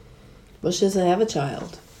 Well, she doesn't have a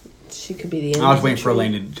child. She could be the end. I was of the waiting for tree.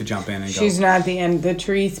 Elaine to jump in and She's go. not at the end. The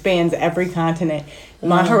tree spans every continent.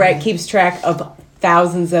 Maharet keeps track of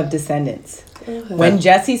thousands of descendants. When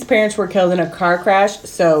Jesse's parents were killed in a car crash,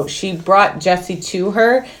 so she brought Jesse to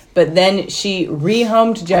her, but then she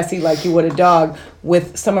rehomed Jesse like you would a dog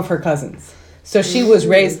with some of her cousins. So she was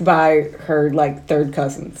raised by her like third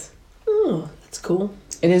cousins. Oh, that's cool.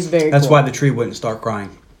 It is very That's cool. why the tree wouldn't start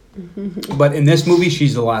crying. But in this movie,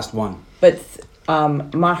 she's the last one. But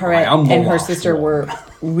Maharet I am the and her last sister one. were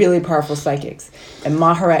really powerful psychics. And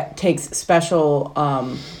Maharet takes special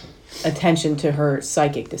attention to her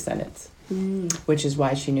psychic descendants. Which is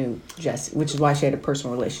why she knew Jesse. Which is why she had a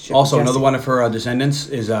personal relationship. Also, with Jesse. another one of her descendants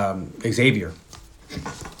is Xavier.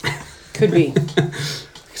 Could be.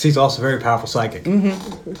 He's also a very powerful psychic.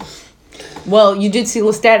 Well, you did see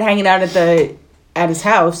Lestat hanging out at his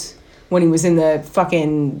house when he was in the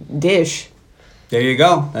fucking dish. There you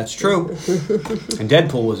go. That's true. And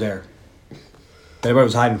Deadpool was there. But everybody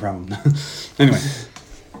was hiding from him. Anyway.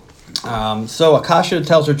 So Akasha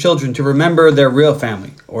tells her children to remember their real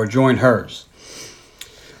family or join hers.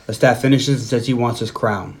 Lestat finishes and says he wants his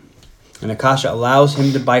crown. And Akasha allows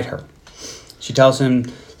him to bite her. She tells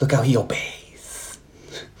him, look how he obeys.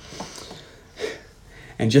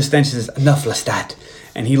 And just then she says, enough, Lestat.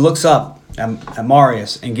 And he looks up at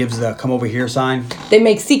Marius and gives the come over here sign. They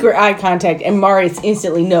make secret eye contact, and Marius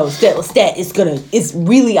instantly knows that Lestat is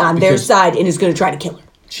really on their Because- side and is going to try to kill her.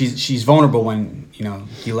 She's vulnerable when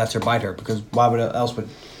he lets her bite her, because why would else would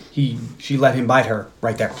she let him bite her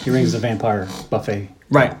right there? He rings the vampire buffet.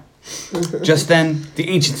 Right. Just then the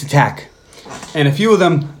ancients attack, and a few of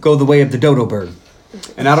them go the way of the dodo bird.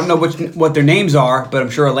 And I don't know what their names are, but I'm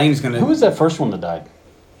sure Elaine's gonna. Who was that first one that died?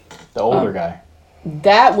 The older guy.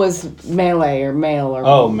 That was melee or male or.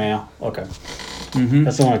 Oh, male. Okay.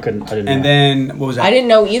 That's the one I didn't know. And then what was that? I didn't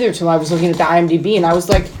know either till I was looking at the IMDb, and I was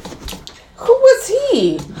like, "Who was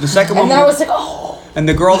he?" The second one. And I was like, "Oh." And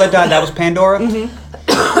the girl that died, that was Pandora.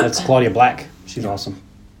 That's Claudia Black. She's awesome.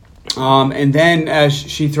 And then as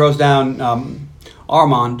she throws down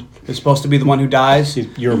Armand, is supposed to be the one who dies. She's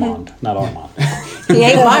your mom, not our mom. He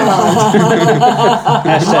ain't my mom.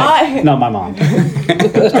 Hashtag, not my mom.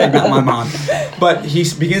 Not my mom. But he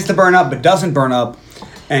begins to burn up, but doesn't burn up,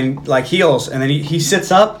 and like heals. And then he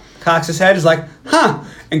sits up, cocks his head, is like, huh,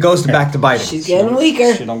 and goes back to biting. She's getting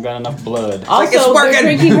weaker. She don't got enough blood. like, it's Also, working. they're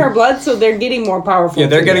drinking her blood, so they're getting more powerful. Yeah,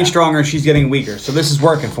 they're too. getting stronger and she's getting weaker. So this is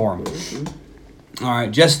working for him. All right,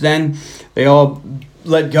 just then they all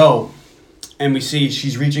let go. And we see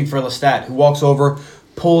she's reaching for Lestat, who walks over,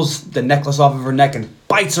 pulls the necklace off of her neck and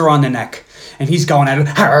bites her on the neck. And he's going at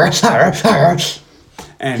her.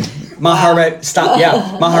 And Maharet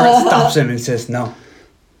stops him and says, no,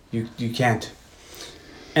 you can't.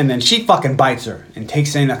 And then she fucking bites her and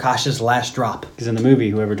takes in Akasha's last drop. Because in the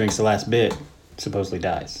movie, whoever drinks the last bit supposedly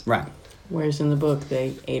dies. Right. Whereas in the book,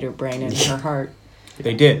 they ate her brain and her heart.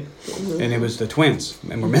 They did. And it was the twins.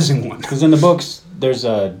 And we're missing one. Because in the books, there's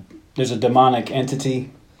a demonic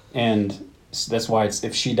entity, and that's why it's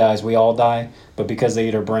if she dies, we all die. But because they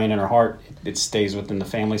eat her brain and her heart, it stays within the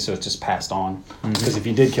family, so it's just passed on. Because if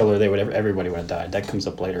you did kill her, everybody would have died. That comes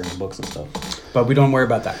up later in the books and stuff. But we don't worry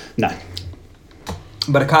about that. No.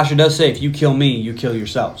 But Akasha does say, if you kill me, you kill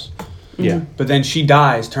yourselves. Yeah. But then she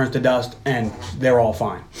dies, turns to dust, and they're all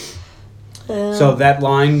fine. So that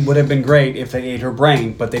line would have been great if they ate her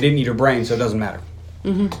brain, but they didn't eat her brain, so it doesn't matter.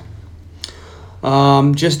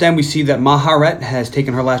 Just then we see that Maharet has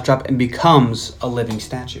taken her last drop and becomes a living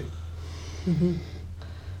statue.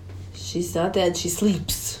 She's not dead. She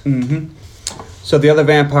sleeps. So the other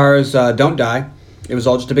vampires don't die. It was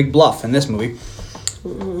all just a big bluff in this movie.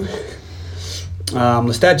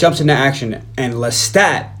 Lestat jumps into action, and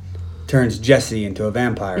Lestat turns Jesse into a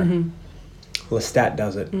vampire. Lestat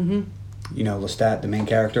does it. You know Lestat, the main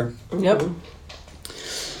character. Yep.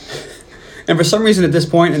 And for some reason at this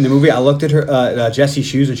point in the movie, I looked at her Jesse's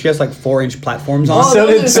shoes, and she has like 4-inch platforms on. So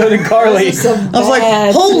did Carly. I was like,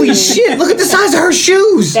 holy shit, look at the size of her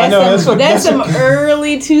shoes. That's, know, that's some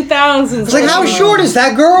early 2000s. It's like, how short is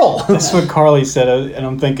that girl? That's what Carly said, and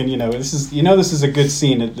I'm thinking, this is a good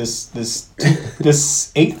scene. That this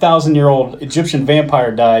 8,000-year-old Egyptian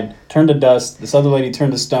vampire died, turned to dust. This other lady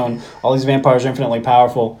turned to stone. All these vampires are infinitely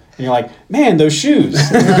powerful, and you're like, man, those shoes.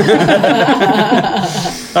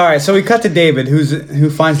 All right, so we cut to David, who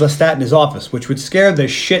finds Lestat in his office, which would scare the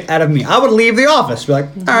shit out of me. I would leave the office, be like,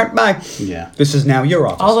 all right, bye. Yeah. This is now your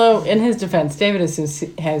office. Although, in his defense, David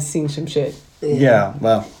has seen some shit. Yeah,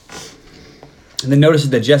 well. And then notices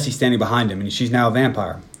that Jesse's standing behind him, and she's now a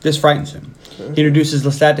vampire. This frightens him. He introduces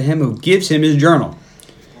Lestat to him, who gives him his journal.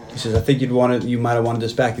 He says, I think you might have wanted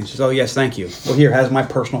this back. He says, oh, yes, thank you. Well, here, has my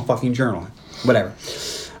personal fucking journal. Whatever.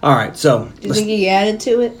 All right, so. Do you think he added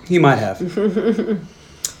to it? He might have.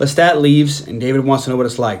 Lestat leaves, and David wants to know what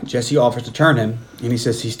it's like. Jesse offers to turn him, and he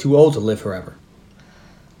says he's too old to live forever.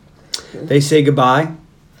 They say goodbye,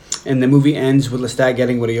 and the movie ends with Lestat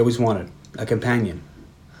getting what he always wanted, a companion.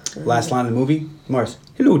 Last line of the movie, Mars,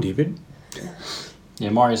 hello, David. Yeah,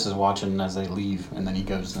 Marius is watching as they leave, and then he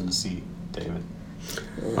goes in to see David.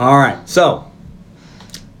 All right, so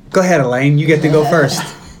go ahead, Elaine. You get to go first.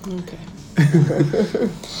 Okay.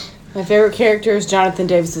 My favorite character is Jonathan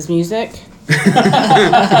Davis's music.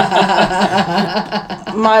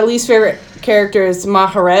 My least favorite character is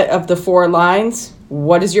Maharet of the Four Lines.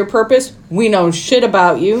 What is your purpose? We know shit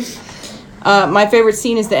about you. My favorite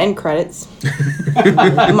scene is the end credits.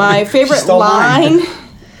 My favorite line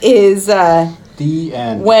is The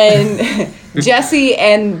end. when Jesse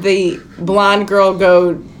and the blonde girl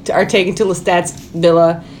are taken to Lestat's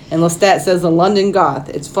villa, and Lestat says, "The London Goth."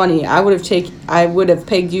 It's funny. I would have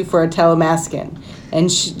pegged you for a Telemascan, and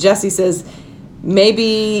Jesse says,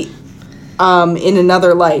 "Maybe in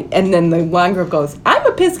another light." And then the blonde girl goes, "I'm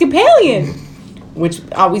Episcopalian," which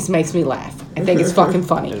always makes me laugh. I think it's fucking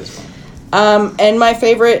funny. It is funny. And my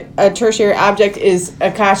favorite tertiary object is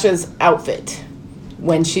Akasha's outfit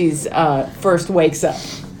when she's first wakes up.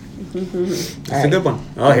 That's a good one.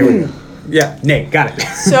 Oh, here we go. Yeah, Nate, got it.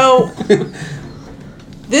 So,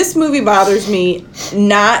 this movie bothers me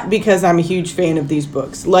not because I'm a huge fan of these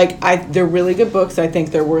books. They're really good books. I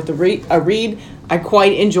think they're worth a read. I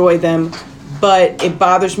quite enjoy them. But it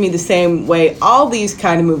bothers me the same way all these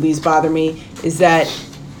kind of movies bother me, is that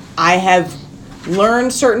I have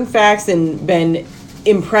learned certain facts and been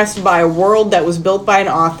impressed by a world that was built by an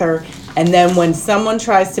author, and then when someone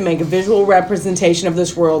tries to make a visual representation of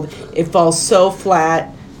this world, it falls so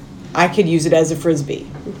flat, I could use it as a frisbee.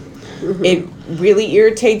 It really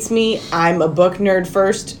irritates me. I'm a book nerd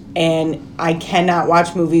first, and I cannot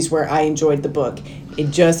watch movies where I enjoyed the book.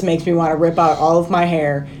 It just makes me want to rip out all of my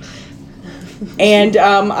hair. And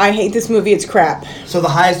I hate this movie. It's crap. So the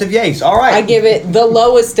highest of yays. All right. I give it the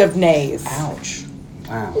lowest of nays. Ouch.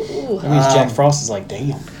 Wow. That means Jack Frost is like,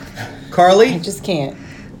 damn. Carly? I just can't.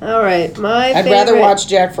 All right, I'd rather watch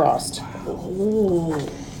Jack Frost. Ooh.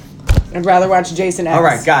 I'd rather watch Jason X. All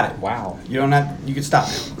right, got it. Wow. You don't have. You can stop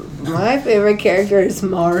now. My favorite character is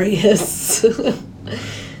Marius.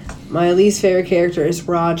 My least favorite character is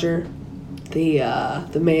Roger, the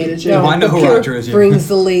manager. No, I know who Roger is. Yeah. Brings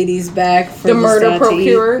the ladies back for The murder Lestat to eat.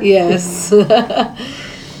 procurer? Yes.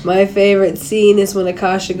 My favorite scene is when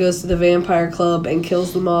Akasha goes to the vampire club and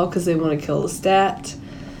kills them all because they want to kill Lestat.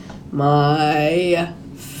 My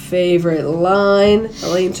favorite line,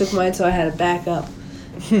 Elaine took mine, so I had to back up.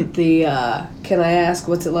 Can I ask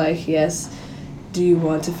what's it like? Yes. Do you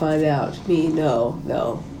want to find out? Me?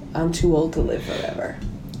 No. I'm too old to live forever.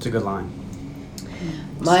 It's a good line.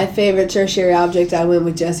 My favorite tertiary object, I went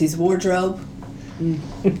with Jesse's wardrobe.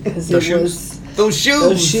 Because it was Those shoes.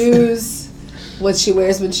 those shoes, what she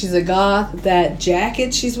wears when she's a goth, that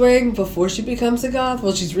jacket she's wearing before she becomes a goth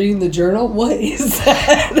while she's reading the journal. What is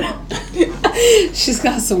that? She's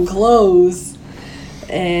got some clothes.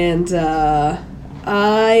 And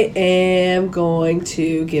I am going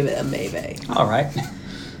to give it a maybe. All right.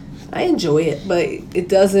 I enjoy it, but it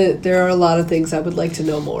doesn't. There are a lot of things I would like to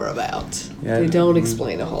know more about. Yeah. They don't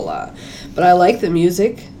explain a whole lot, but I like the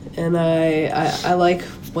music, and I like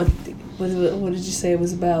what did you say it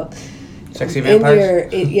was about? Sexy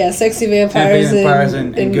vampires. Sexy vampires, Vampires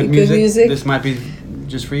and good music. This might be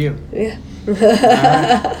just for you. Yeah. All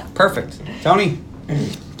right. Perfect. Tony.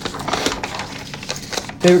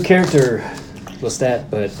 Favorite character, Lestat,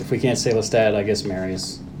 but if we can't say Lestat, I guess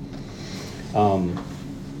Marius.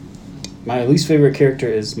 My least favorite character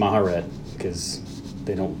is Maharet, because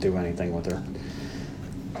they don't do anything with her.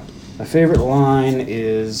 My favorite line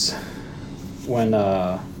is when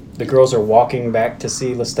the girls are walking back to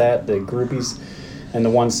see Lestat, the groupies, and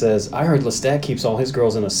the one says, "I heard Lestat keeps all his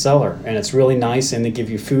girls in a cellar, and it's really nice, and they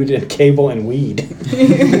give you food and cable and weed."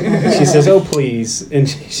 She says, "Oh, please." And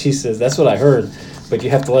she says, "That's what I heard, but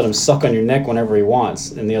you have to let him suck on your neck whenever he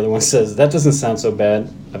wants." And the other one says, "That doesn't sound so bad.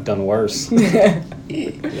 I've done worse."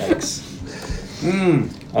 Yikes.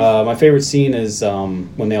 My favorite scene is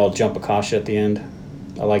when they all jump Akasha at the end.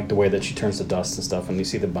 I like the way that she turns to dust and stuff, and you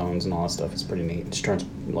see the bones and all that stuff. It's pretty neat. She turns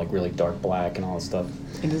like really dark black and all that stuff.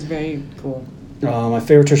 It is very cool. My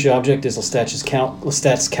favorite tertiary object is Lestat's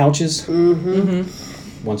couches.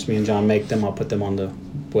 Mm-hmm. Once me and John make them, I'll put them on the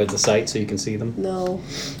site so you can see them. No.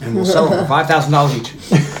 And we'll sell them for $5,000 each.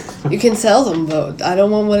 You can sell them, but I don't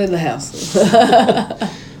want one in the house.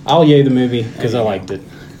 I'll yay the movie because I liked it.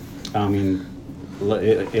 I mean,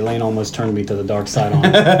 Elaine almost turned me to the dark side on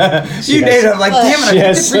it. You did. I'm like, damn it,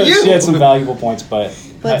 I picked it for you. She had some valuable points, but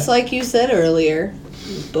it's like you said earlier,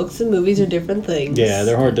 books and movies are different things. yeah,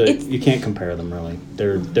 they're hard to. You can't compare them really.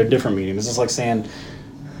 They're different mediums. It's just like saying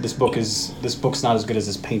this book's not as good as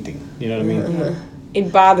this painting. You know what I mean? Mm-hmm.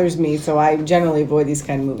 It bothers me, so I generally avoid these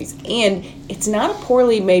kind of movies. And it's not a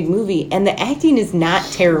poorly made movie, and the acting is not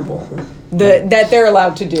terrible. That they're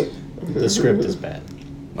allowed to do. The script is bad.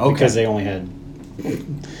 Okay. Because they only had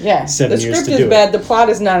Yeah, 7 the years script to is do bad. it. The plot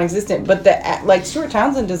is non-existent, but Stuart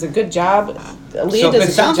Townsend does a good job. Aaliyah So does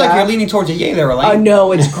it sounds like you're leaning towards a yay there, Elaine. Oh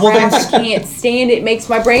no, it's Well, then- crap. I can't stand it. It makes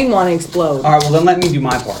my brain want to explode. All right, well then let me do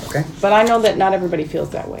my part, okay? But I know that not everybody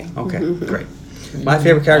feels that way. Okay, great. My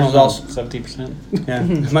favorite character is also 70%. yeah.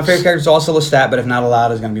 My favorite character is also Lestat, but if not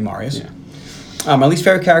allowed, is going to be Marius. Yeah. My least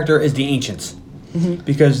favorite character is the Ancients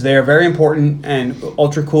because they're very important and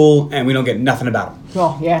ultra cool, and we don't get nothing about them.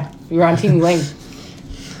 Oh yeah, you're on Team Elaine.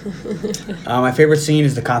 My favorite scene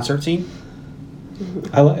is the concert scene.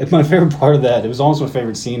 My favorite part of that, it was almost my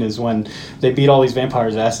favorite scene, is when they beat all these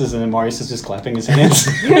vampires' asses and then Marius is just clapping his hands.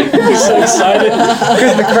 He's so excited.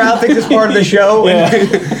 Because the crowd thinks it's part of the show,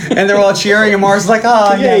 and they're all cheering, and Mars is like,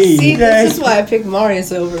 "Ah, Yay. yes, See, yay." this is why I picked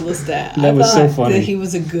Marius over Lestat. That was so funny. That he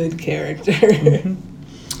was a good character.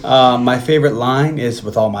 My favorite line is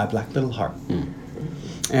 "With all my black little heart,"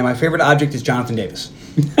 and my favorite object is Jonathan Davis.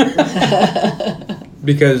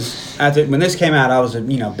 Because when this came out, I was a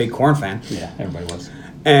big Korn fan. Yeah, everybody was.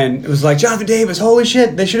 And it was like, Jonathan Davis, holy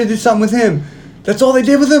shit, they should have did something with him. That's all they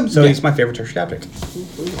did with him. So he's my favorite tertiary object.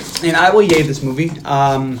 And I will yay this movie.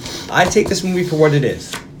 I take this movie for what it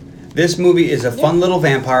is. This movie is a fun little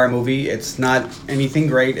vampire movie. It's not anything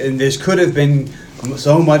great. And this could have been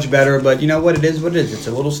so much better. But you know what it is? What it is. It's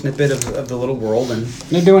a little snippet of the little world. And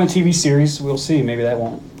They're doing a TV series. We'll see. Maybe that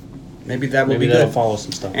won't. maybe that will Maybe be that'll good. follow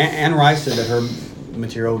some stuff. Anne Rice said that her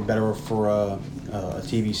material would be better for a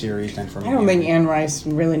TV series than for I don't think Anne Rice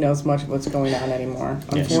really knows much of what's going on anymore.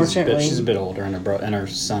 Yeah, Unfortunately, she's a bit older, and her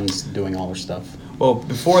son's doing all her stuff. Well,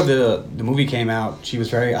 before the movie came out, she was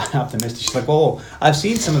very optimistic. She's like, "Oh, I've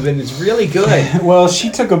seen some of it, and it's really good." Well, she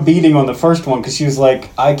took a beating on the first one because she was like,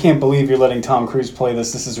 "I can't believe you're letting Tom Cruise play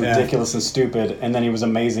this. This is ridiculous and stupid." And then he was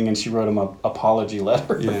amazing, and she wrote him an apology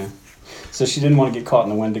letter. Yeah. So she didn't want to get caught in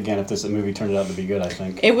the wind again if this movie turned out to be good, I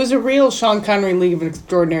think. it was a real Sean Connery League of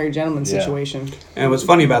Extraordinary Gentlemen situation. And what's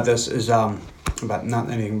funny about this is about not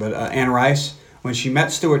anything, but Anne Rice, when she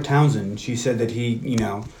met Stuart Townsend, she said that he,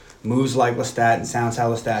 moves like Lestat and sounds how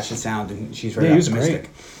Lestat should sound, and she's very he was optimistic.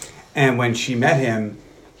 great. And when she met him,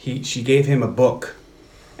 she gave him a book.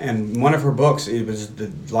 And one of her books, it was the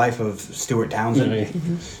life of Stuart Townsend. Yeah.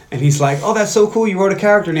 And he's like, "Oh, that's so cool, you wrote a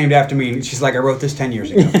character named after me." And she's like, "I wrote this 10 years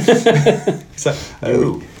ago." It's like,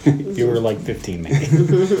 oh. You were like 15, maybe.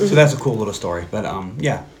 So that's a cool little story. But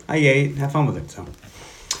yeah, I have fun with it. So,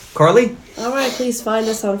 Carly? All right, please find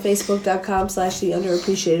us on Facebook.com/The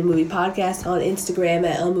Underappreciated Movie Podcast, on Instagram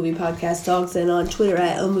at Movie Podcast Dogs, and on Twitter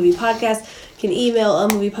at Movie Podcast. You can email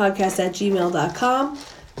moviepodcast@gmail.com.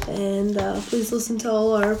 And please listen to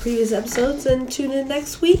all our previous episodes and tune in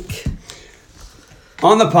next week.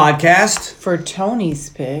 On the podcast, For Tony's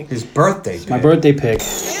pick, his birthday. My birthday pick.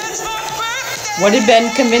 what did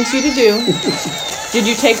Ben convince you to do? Did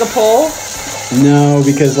you take a poll? No,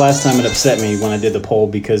 because last time it upset me when I did the poll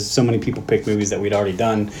because so many people picked movies that we'd already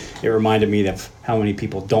done. It reminded me of how many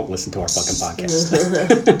people don't listen to our fucking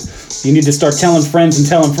podcast. You need to start telling friends and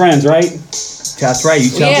telling friends, right? That's right. You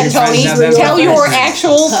tell Yeah, your Tony, friends now that's tell what your friends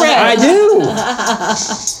actual friends. I do.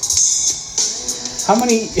 How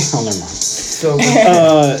many? Oh, never mind.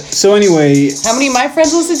 So anyway, How many of my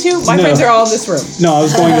friends listen to? My No. friends are all in this room. no, I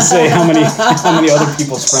was going to say how many other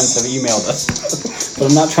people's friends have emailed us, but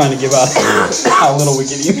I'm not trying to give out how little we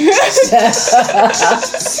get emails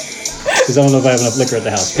because I don't know if I have enough liquor at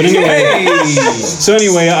the house. But anyway, so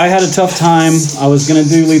anyway, I had a tough time. I was gonna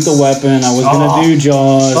do Lethal Weapon. I was gonna do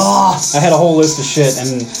Jaws. I had a whole list of shit,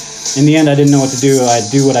 and in the end, I didn't know what to do. I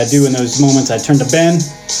do what I do in those moments. I turned to Ben,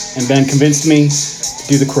 and Ben convinced me to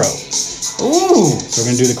do The Crow. Ooh. So we're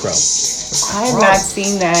gonna do The Crow. I have not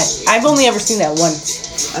seen that. I've only ever seen that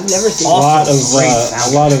once. I've never seen A lot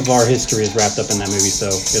Awesome. of our history is wrapped up in that movie, so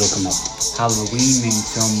it'll come up. Halloween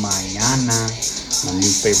until mañana. My new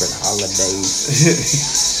favorite holiday.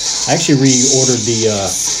 I actually reordered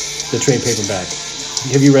the trade paperback.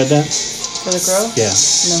 Have you read that? For the Crow? Yeah.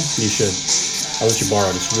 No. You should. I'll let you borrow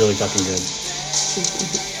it. It's really fucking good.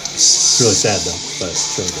 It's really sad though, but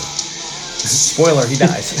it's really good. Spoiler, he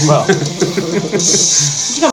dies. Well.